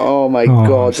 steam! Oh my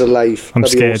god, alive! I'm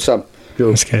scared. Awesome.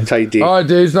 I'm scared. Tidy. All right,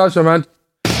 dudes, nice one, man.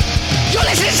 You're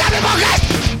listening to Sapling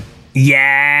Podcast.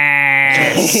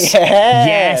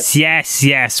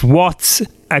 Yes. What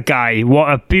a guy! What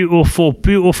a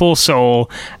beautiful soul,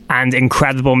 and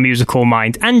incredible musical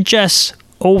mind, and just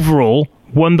overall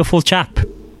wonderful chap.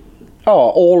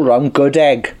 Oh, all round good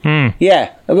egg.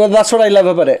 Yeah, well, that's what I love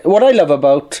about it. What I love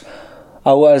about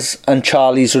ours and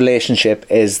Charlie's relationship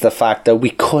is the fact that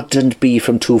we couldn't be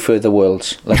from two further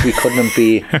worlds. Like, we couldn't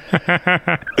be.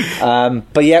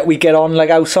 But yet we get on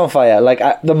like house on fire. Like,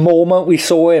 the moment we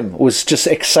saw him was just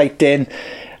exciting.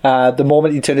 The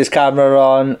moment he turned his camera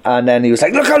on, and then he was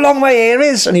like, look how long my hair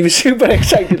is, and he was super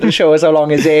excited to show us how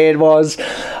long his hair was.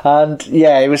 And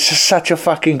yeah, it was just such a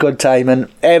fucking good time. And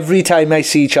every time I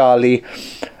see Charlie,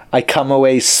 I come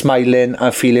away smiling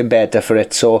and feeling better for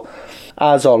it. So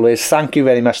as always, thank you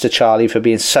very much to Charlie for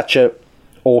being such a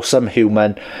awesome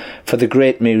human, for the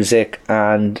great music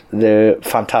and the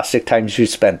fantastic times we've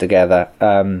spent together.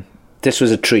 This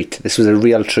was a treat. This was a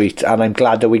real treat, and I'm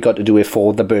glad that we got to do it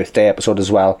for the birthday episode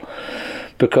as well,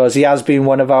 because he has been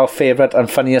one of our favourite and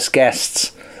funniest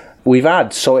guests we've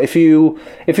had. So if you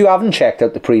haven't checked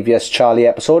out the previous Charlie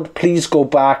episode, please go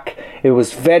back. It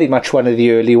was very much one of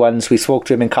the early ones. We spoke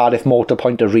to him in Cardiff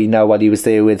Motorpoint Arena while he was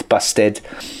there with Busted,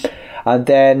 and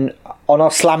then on our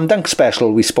Slam Dunk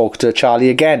special we spoke to Charlie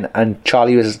again, and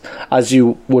Charlie was, as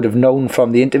you would have known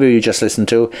from the interview you just listened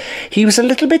to, he was a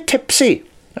little bit tipsy.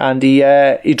 And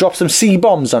he dropped some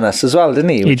C-bombs on us as well, didn't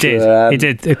he? He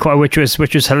did, which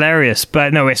was hilarious.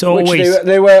 But no, it's always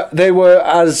they were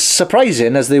as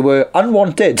surprising as they were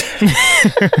unwanted.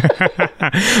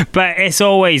 But it's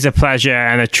always a pleasure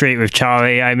and a treat with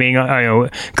Charlie. I mean, I know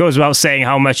it goes without saying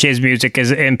how much his music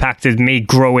has impacted me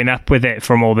growing up with it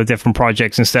from all the different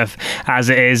projects and stuff as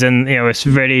it is, and it's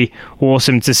really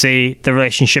awesome to see the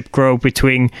relationship grow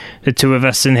between the two of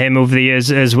us and him over the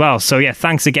years as well. So yeah,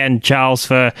 thanks again, Charles,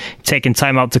 for taking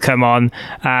time out to come on.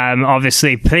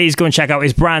 Obviously, please go and check out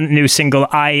his brand new single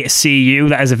I See You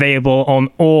that is available on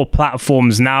all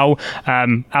platforms now.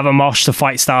 Have a mosh to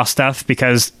Fight Star stuff,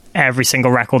 because every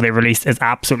single record they released is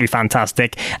absolutely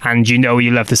fantastic, and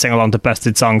you love to sing along to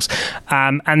Busted songs.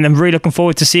 And I'm really looking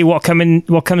forward to see what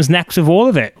comes next with all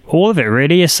of it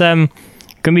really. It's going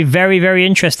to be very, very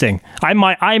interesting.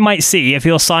 I might see if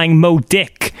he'll sign Mo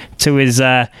Dick to his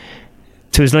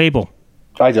label.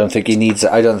 I don't think he needs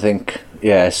it. I don't think.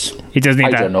 Yes. He doesn't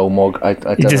need that. I don't know, Mog.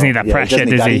 He doesn't need that pressure,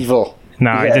 does he? Evil.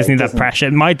 No, he doesn't need that pressure.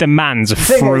 My demands are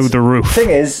through the roof. The thing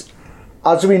is,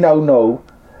 as we now know,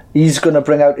 he's going to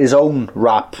bring out his own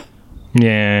rap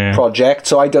project,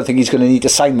 so I don't think he's going to need to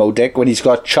sign Mo Dick when he's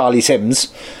got Charlie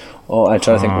Sims. Oh, I'm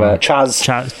trying to think of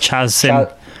Chaz Sim.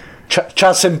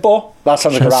 Chaz Simpo. That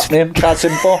sounds like a rap name. Chaz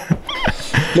Simpo.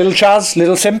 Little Chaz,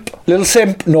 Little Simp. Little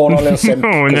Simp. No, not Little Simp.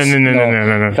 No.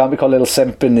 You can't be called Little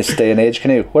Simp in this day and age,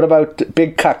 can you? What about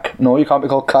Big Cuck? No, you can't be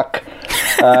called Cuck.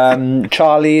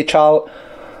 Charlie.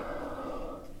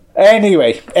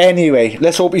 Anyway,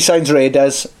 let's hope he signs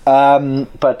Raiders.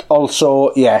 But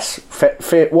also, yes,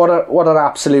 what an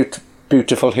absolute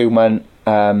beautiful human.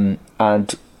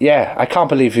 And yeah, I can't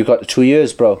believe you've got 2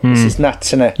 years, bro. This is nuts,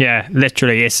 isn't it? Yeah,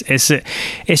 literally. It's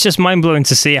just mind blowing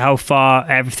to see how far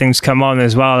everything's come on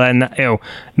as well. And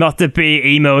not to be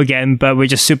emo again, but we're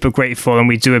just super grateful and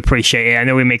we do appreciate it. I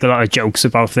know we make a lot of jokes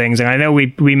about things, and I know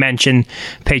we mention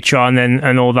Patreon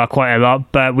and all that quite a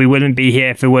lot, but we wouldn't be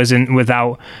here if it wasn't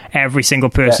without every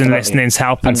single person listening's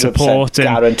help and support, and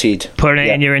guaranteed putting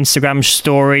it in your Instagram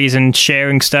stories and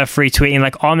sharing stuff, retweeting.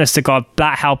 Like, honest to God,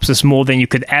 that helps us more than you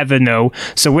could ever know.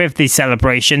 So with these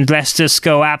celebrations, let's just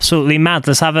go absolutely mad.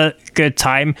 Let's have a good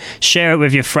time, share it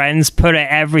with your friends, put it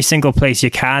every single place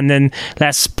you can, and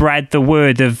let's spread the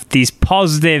word of these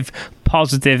positive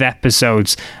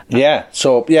episodes.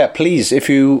 So please, if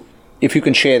you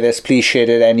can share this, please share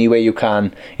it any way you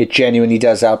can. It genuinely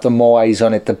does help. The more eyes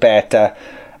on it, the better.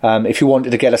 If you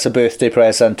wanted to get us a birthday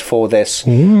present for this,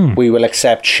 we will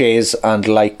accept shares and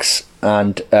likes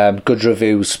and good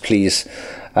reviews, please.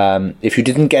 If you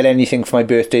didn't get anything for my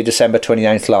birthday December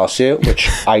 29th last year, which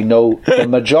I know the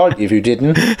majority of you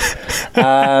didn't,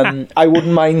 I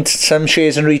wouldn't mind some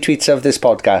shares and retweets of this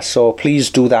podcast, so please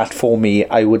do that for me.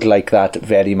 I would like that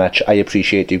very much. I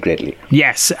appreciate you greatly.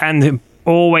 Yes, and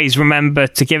always remember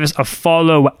to give us a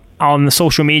follow on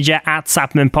social media at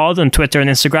SapmanPod on Twitter and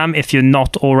Instagram if you're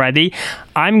not already.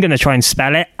 I'm going to try and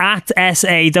spell it at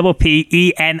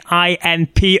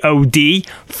SAPPENINPOD.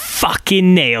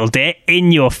 Fucking nailed it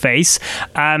in your face.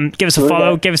 Give us a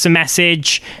follow, give us a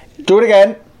message. Do it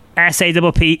again.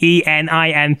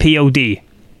 SAPPENINPOD.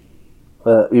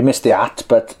 You missed the at,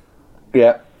 but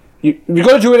yeah. You've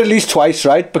got to do it at least twice,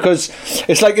 right? Because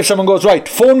it's like if someone goes, right,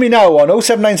 phone me now on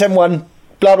 07971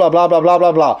 blah blah blah blah blah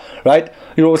blah blah, right?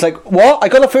 It's like, what? I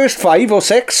got the first 5 or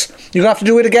 6. You're gonna have to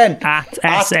do it again. At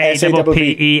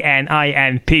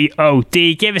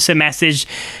SAPPENINPOD. Give us a message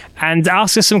and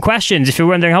ask us some questions. If you're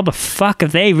wondering how the fuck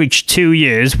have they reached 2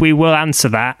 years, we will answer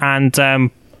that and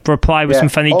reply with some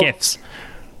funny gifs.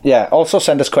 Yeah, also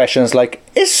send us questions like,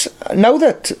 now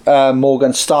that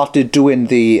Morgan started doing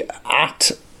the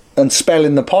at and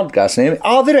spelling the podcast name,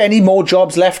 are there any more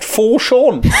jobs left for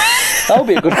Sean? That would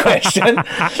be a good question.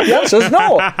 The answer is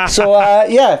no. So, at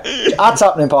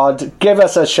SapmanPod, give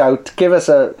us a shout. Give us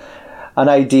an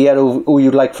idea of who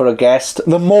you'd like for a guest.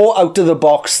 The more out of the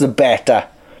box, the better.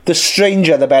 The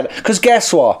stranger, the better. Because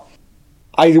guess what?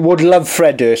 I would love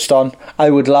Fred Durst on.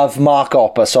 I would love Mark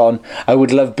Hoppus on. I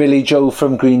would love Billy Joe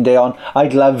from Green Day on.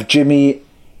 I'd love Jimmy,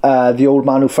 the old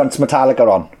man who fronts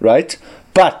Metallica on, right?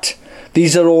 But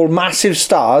these are all massive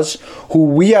stars who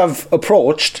we have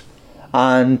approached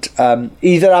and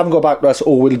either haven't got back to us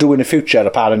or will do in the future,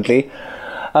 apparently.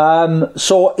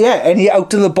 Any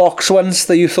out-of-the-box ones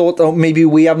that you thought, or maybe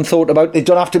we haven't thought about. They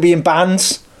don't have to be in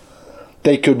bands.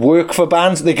 They could work for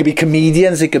bands. They could be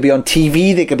comedians. They could be on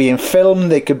TV. They could be in film.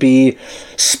 They could be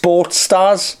sports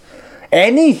stars.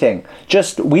 Anything.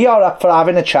 Just, we are up for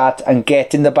having a chat and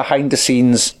getting the behind the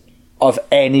scenes of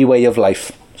any way of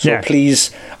life. So please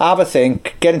have a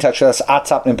think, get in touch with us at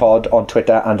Sapling Pod on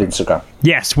Twitter and Instagram.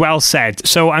 Yes, well said.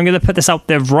 So I'm going to put this out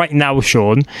there right now,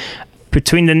 Sean.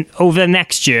 Over the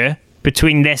next year,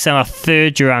 between this and our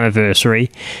 3rd year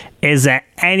anniversary, is there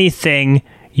anything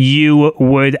you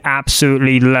would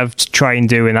absolutely love to try and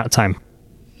do in that time?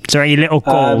 Is there any little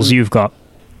goals you've got?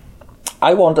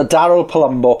 I want a Daryl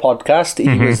Palumbo podcast.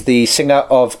 He was the singer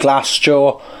of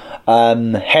Glassjaw,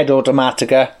 Head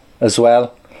Automatica as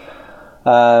well.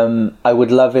 I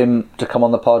would love him to come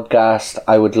on the podcast.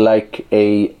 I would like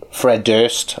a Fred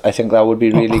Durst. I think that would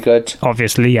be really good.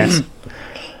 Obviously, yes.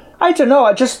 I don't know.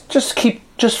 I just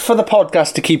for the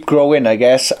podcast to keep growing, I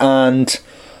guess, and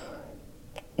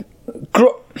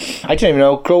grow. I don't even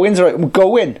know. Grow in's right.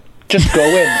 Go in. Just go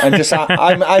in.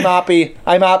 I'm happy.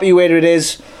 I'm happy where it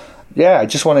is. Yeah, I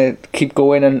just want to keep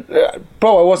going. And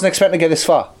bro, I wasn't expecting to get this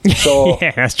far. So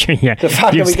yeah, that's true. Yeah, the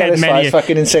fact that we get this far is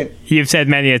fucking insane. You've said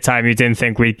many a time you didn't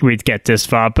think we'd get this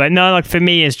far, but no, like for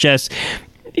me, it's just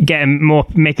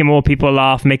making more people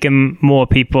laugh, making more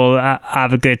people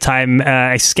have a good time,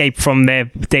 escape from their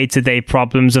day-to-day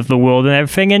problems of the world and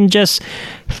everything, and just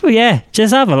have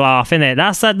a laugh, innit?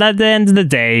 That's at the end of the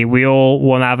day, we all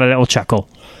want to have a little chuckle.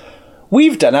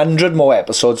 We've done 100 more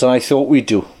episodes than I thought we'd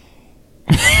do.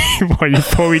 What, you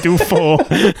thought we do 4?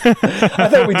 I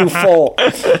thought we do 4.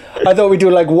 I thought we do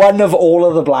like one of all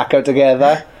of the Blackout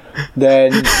together,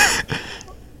 then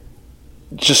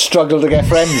just struggle to get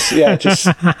friends. Yeah, just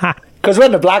because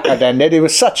when the Blackout ended, it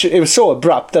was so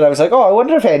abrupt that I was like, oh, I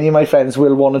wonder if any of my friends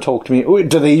will want to talk to me.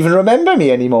 Do they even remember me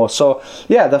anymore? So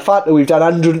yeah, the fact that we've done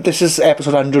 100, this is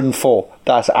episode 104,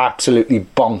 that's absolutely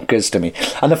bonkers to me.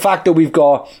 And the fact that we've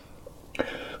got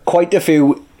quite a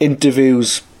few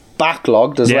interviews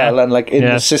backlogged as well, and like in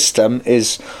the system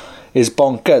is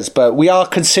bonkers. But we are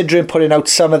considering putting out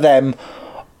some of them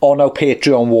on our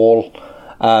Patreon wall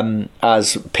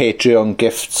as Patreon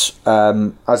gifts,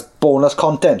 as bonus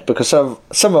content, because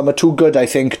some of them are too good, I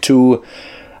think, to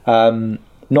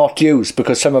not use,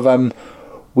 because some of them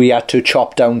we had to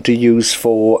chop down to use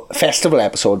for festival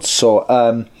episodes.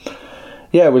 So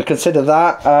yeah, we'll consider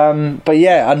that. But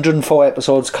yeah, 104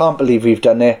 episodes. Can't believe we've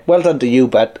done it. Well done to you,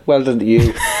 bud. Well done to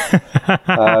you.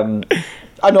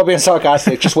 I'm not being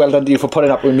sarcastic. Just well done to you for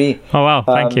putting up with me. Oh wow,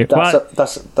 thank you.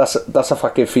 That's a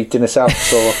fucking feat in itself.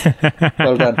 So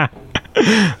well done.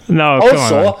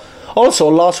 No. Also,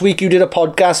 last week you did a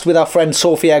podcast with our friend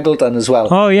Sophie Eggleton as well.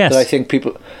 Oh yes. That I think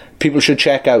people should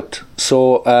check out.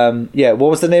 So yeah, what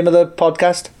was the name of the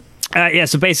podcast?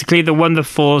 So basically the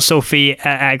wonderful Sophie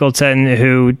Eggleton,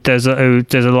 who does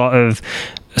a lot of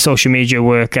social media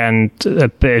work and a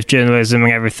bit of journalism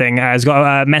and everything, has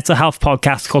got a mental health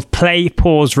podcast called Play,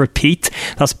 Pause, Repeat.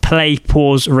 That's Play,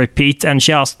 Pause, Repeat. And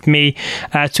she asked me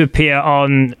to appear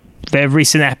on their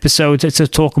recent episode to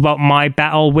talk about my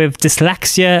battle with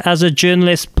dyslexia as a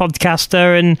journalist,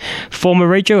 podcaster and former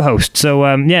radio host. So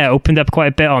opened up quite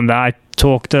a bit on that. I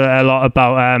talked a lot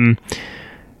about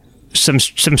some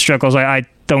struggles I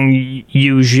don't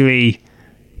usually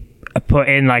put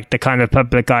in like the kind of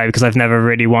public eye, because I've never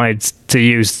really wanted to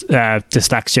use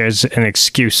dyslexia as an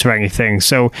excuse for anything.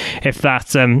 So if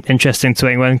that's interesting to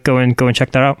anyone, go and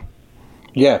check that out.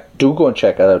 Yeah, do go and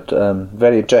check it out.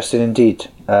 Very interesting indeed.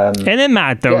 Ain't it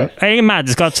mad though? Yeah. Ain't it mad?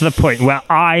 It's got to the point where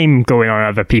I'm going on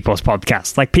other people's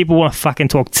podcasts. Like, people want to fucking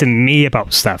talk to me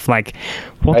about stuff. Like,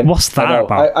 what's that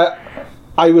about?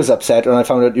 I was upset when I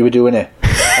found out you were doing it.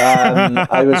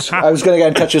 I was going to get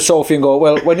in touch with Sophie and go,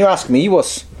 well, when you ask me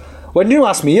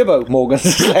about Morgan's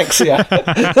dyslexia,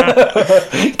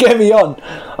 get me on.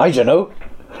 I don't know.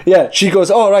 Yeah, she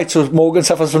goes, oh, right, so Morgan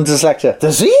suffers from dyslexia.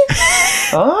 Does he?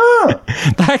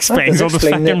 That explains all the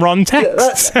fucking wrong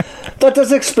texts. That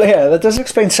does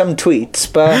explain some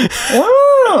tweets, but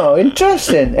wow,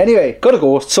 interesting. Anyway, gotta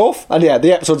go, Soph. And yeah,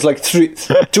 the episode's like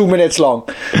 2 minutes long.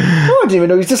 Oh, I didn't even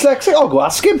know he's dyslexic. I'll go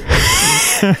ask him.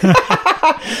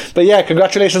 But yeah,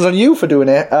 congratulations on you for doing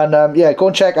it. And yeah, go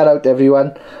and check that out,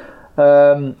 everyone.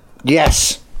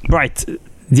 Yes. Right.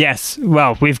 Yes,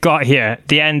 well, we've got here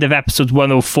the end of episode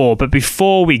 104, but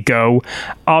before we go,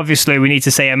 obviously we need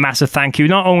to say a massive thank you,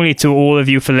 not only to all of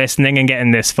you for listening and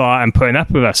getting this far and putting up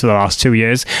with us for the last 2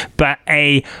 years, but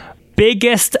a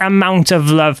biggest amount of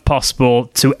love possible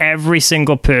to every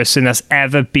single person that's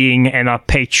ever been in our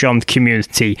Patreon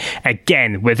community.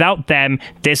 Again, without them,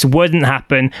 this wouldn't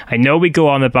happen. I know we go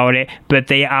on about it, but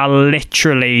they are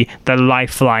literally the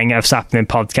lifeline of Sapling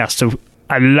Podcast. So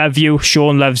I love you.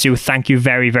 Sean loves you. Thank you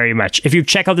very, very much. If you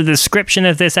check out the description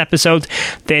of this episode,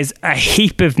 there's a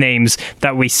heap of names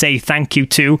that we say thank you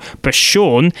to, but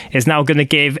Sean is now going to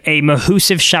give a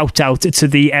massive shout out to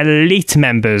the elite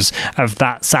members of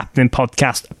that Sapling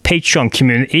Podcast Patreon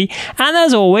community. And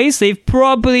as always, they've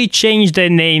probably changed their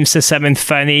names to something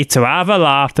funny, to have a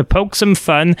laugh, to poke some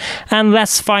fun, and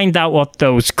let's find out what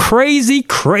those crazy,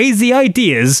 crazy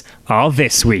ideas are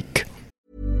this week.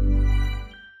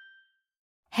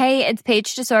 Hey, it's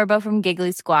Paige DeSorbo from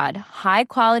Giggly Squad. High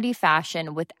quality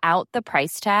fashion without the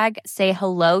price tag. Say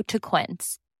hello to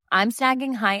Quince. I'm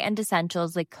snagging high-end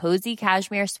essentials like cozy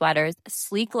cashmere sweaters,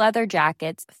 sleek leather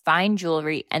jackets, fine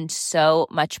jewelry, and so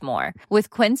much more. With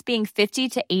Quince being 50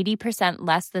 to 80%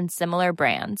 less than similar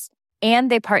brands.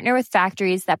 And they partner with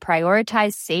factories that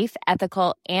prioritize safe,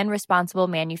 ethical, and responsible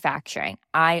manufacturing.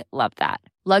 I love that.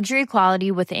 Luxury quality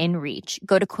within reach.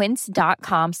 Go to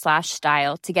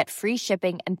quince.com/style to get free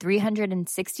shipping and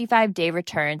 365-day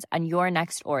returns on your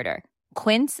next order.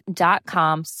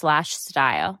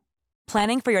 Quince.com/style.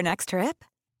 Planning for your next trip?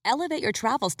 Elevate your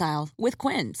travel style with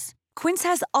Quince. Quince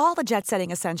has all the jet-setting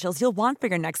essentials you'll want for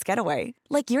your next getaway,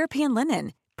 like European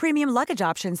linen, premium luggage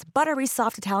options, buttery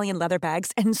soft Italian leather bags,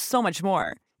 and so much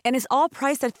more. And is all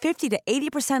priced at 50 to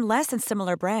 80% less than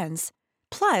similar brands.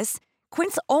 Plus,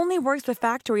 Quince only works with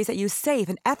factories that use safe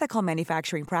and ethical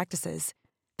manufacturing practices.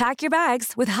 Pack your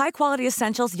bags with high-quality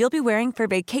essentials you'll be wearing for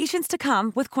vacations to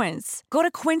come with Quince. Go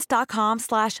to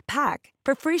quince.com/pack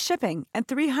for free shipping and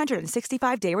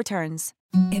 365-day returns.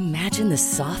 Imagine the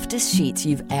softest sheets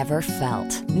you've ever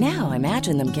felt. Now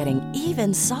imagine them getting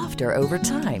even softer over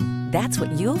time. That's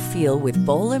what you'll feel with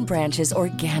Boll & Branch's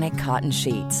organic cotton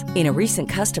sheets. In a recent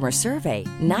customer survey,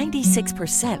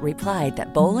 96% replied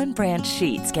that Boll & Branch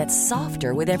sheets get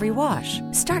softer with every wash.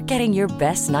 Start getting your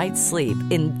best night's sleep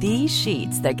in these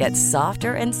sheets that get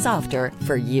softer and softer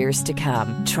for years to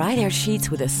come. Try their sheets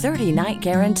with a 30-night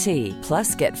guarantee.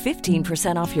 Plus, get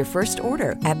 15% off your first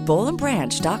order at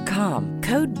bollandbranch.com.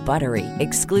 Code BUTTERY.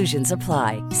 Exclusions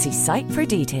apply. See site for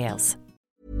details.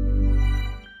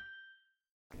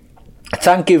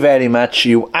 Thank you very much,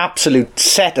 you absolute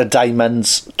set of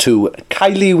diamonds, to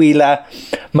Kylie Wheeler,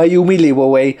 Mayumi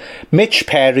Liwawe, Mitch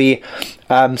Perry.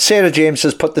 Sarah James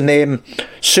has put the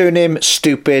surname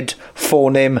stupid,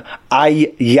 phoneme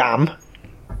I Yam.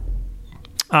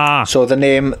 So the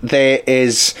name there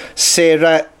is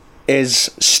Sarah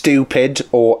is stupid,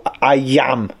 or I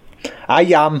Yam. I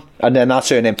Am, and then that's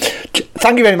her name.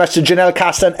 Thank you very much to Janelle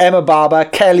Castan, Emma Barber,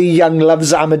 Kelly Young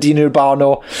loves Amadine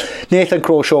Urbano, Nathan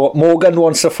Croshaw, Morgan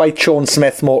wants to fight Sean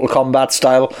Smith Mortal Kombat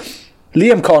style,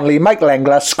 Liam Conley, Michael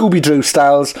Engler, Scooby-Doo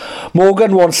styles,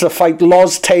 Morgan wants to fight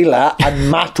Loz Taylor and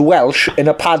Matt Welsh in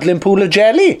a paddling pool of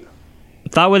jelly.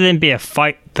 That wouldn't be a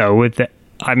fight, though, would it?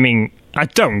 I mean, I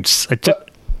don't.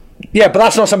 Yeah, but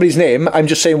that's not somebody's name. I'm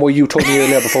just saying what you told me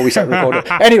earlier before we started recording.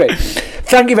 Anyway,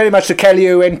 thank you very much to Kelly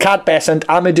Owen, Kat Besant,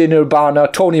 Amadine Urbana,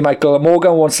 Tony Michael.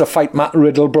 Morgan wants to fight Matt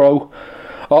Riddle, bro.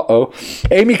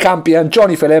 Amy Campion,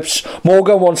 Johnny Phillips.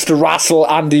 Morgan wants to wrestle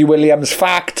Andy Williams.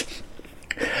 Fact.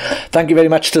 Thank you very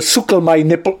much to Suckle My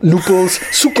Nooples.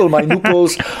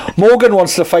 Morgan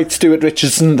wants to fight Stuart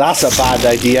Richardson. That's a bad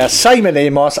idea. Simon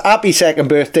Amos, happy second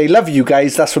birthday. Love you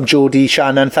guys. That's from Jodie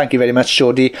Shannon. Thank you very much,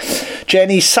 Jodie.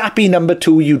 Jenny, sappy number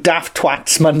 2, you daft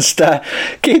twats, Munster.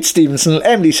 Kate Stevenson,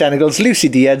 Emily Senegals, Lucy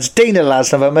Diaz, Dana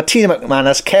Lasnova, Martina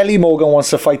McManus. Kelly Morgan wants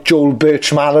to fight Joel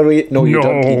Birch Mallory. No, you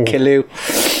don't. He'll kill you.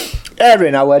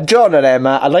 Erin Howard, John and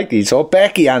Emma, I like these all.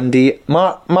 Becky Andy,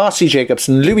 Marcy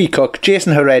Jacobson, Louis Cook,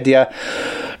 Jason Heredia,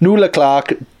 Nuala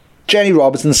Clark, Jenny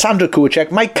Robertson, Sandra Kuchek,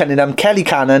 Mike Cunningham, Kelly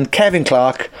Cannon, Kevin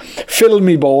Clark, Phil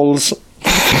Me Balls,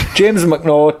 James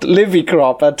McNaught, Livy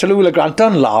Cropper, Tallulah Grant.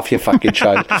 Don't laugh, you fucking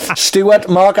child. Stuart,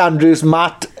 Mark Andrews,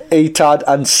 Matt Atard,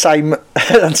 and Cy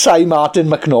Martin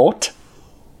McNaught.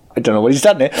 I don't know what he's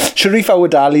done there. Sharif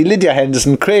Awadali, Lydia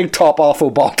Henderson, Craig Top Off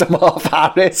or Bottom Off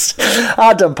Harris,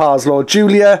 Adam Parslow,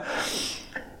 Julia,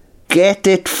 get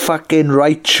it fucking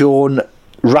right, Sean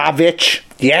Ravitch.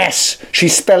 Yes, she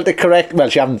spelled it correct. Well,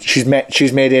 she's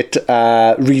made it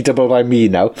readable by me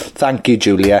now. Thank you,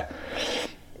 Julia.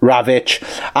 Ravitch,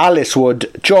 Alice Wood,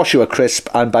 Joshua Crisp,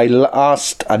 and by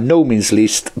last and no means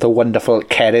least, the wonderful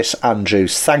Keris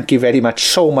Andrews. Thank you very much,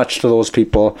 so much to those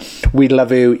people. We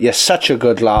love you. You're such a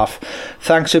good laugh.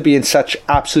 Thanks for being such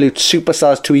absolute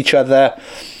superstars to each other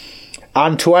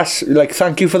and to us. Like,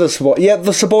 thank you for the support. Yeah,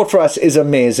 the support for us is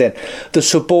amazing. The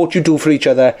support you do for each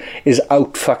other is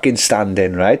out fucking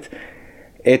standing, right?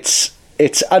 It's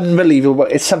unbelievable.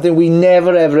 It's something we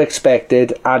never ever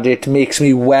expected, and it makes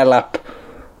me well up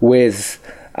with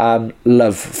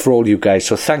love for all you guys.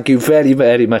 So thank you very,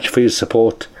 very much for your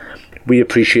support. We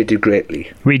appreciate it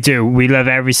greatly. We do. We love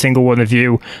every single one of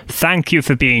you. Thank you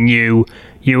for being you.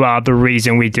 You are the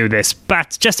reason we do this.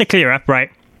 But just to clear up,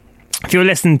 right?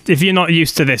 If you're not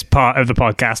used to this part of the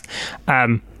podcast,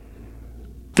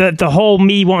 the whole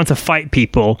me wanting to fight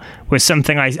people was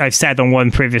something I've said on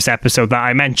one previous episode, that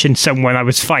I mentioned someone I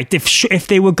would fight if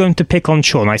they were going to pick on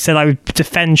Sean. I said I would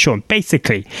defend Sean.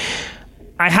 Basically,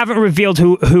 I haven't revealed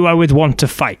who I would want to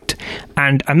fight,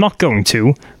 and I'm not going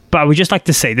to, but I would just like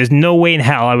to say there's no way in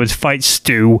hell I would fight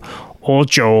Stu or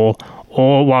Joel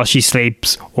or While She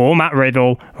Sleeps or Matt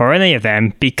Riddle or any of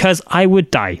them, because I would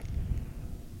die.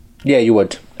 Yeah, you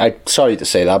would. I'm sorry to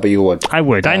say that, but you would. I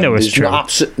would. I know it's true.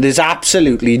 There's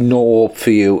absolutely no hope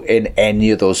for you in any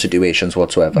of those situations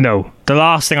whatsoever. No. The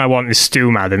last thing I want is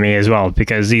Stu mad at me as well,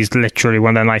 because he's literally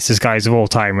one of the nicest guys of all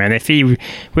time. And if he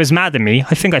was mad at me,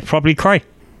 I think I'd probably cry.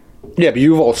 Yeah, but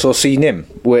you've also seen him,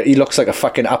 where he looks like a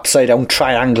fucking upside-down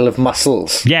triangle of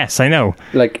muscles. Yes, I know.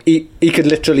 Like, he could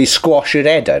literally squash your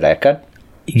head, I reckon.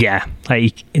 Yeah,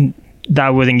 like, that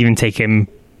wouldn't even take him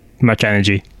much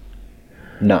energy.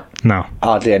 No. No.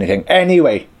 Hardly anything.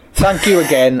 Anyway, thank you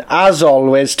again, as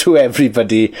always, to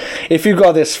everybody. If you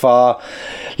got this far,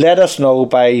 let us know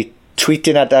by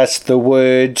tweeting at us the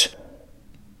word...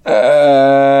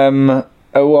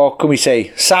 what can we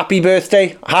say? Sappy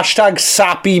birthday? Hashtag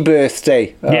sappy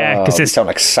birthday. Yeah, because it sound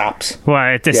like saps.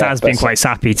 Well, this has been quite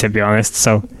sappy, to be honest,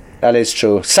 so... That is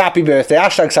true. Sappy birthday.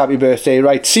 Hashtag sappy birthday.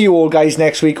 Right, see you all guys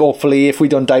next week, hopefully, if we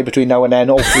don't die between now and then.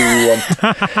 Hopefully we won't.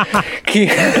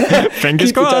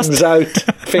 Fingers crossed. Keep your tongues out.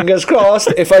 Fingers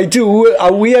crossed. If I do,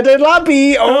 a weird and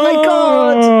labby. Oh my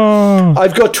god.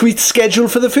 I've got tweets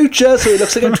scheduled for the future, so it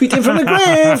looks like I'm tweeting from the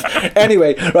grave.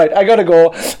 Anyway, right, I gotta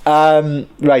go.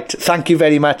 Right, thank you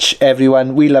very much,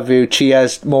 everyone. We love you.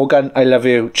 Cheers. Morgan, I love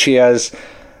you. Cheers.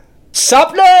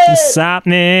 Sapnin!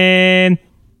 Sapnin!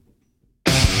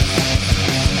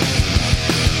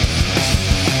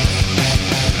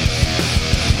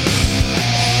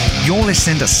 You're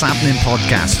listening to Sapnin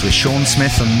Podcast with Sean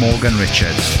Smith and Morgan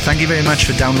Richards. Thank you very much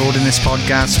for downloading this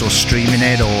podcast or streaming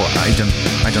it, or I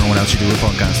don't know what else you do with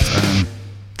podcasts.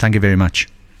 Thank you very much.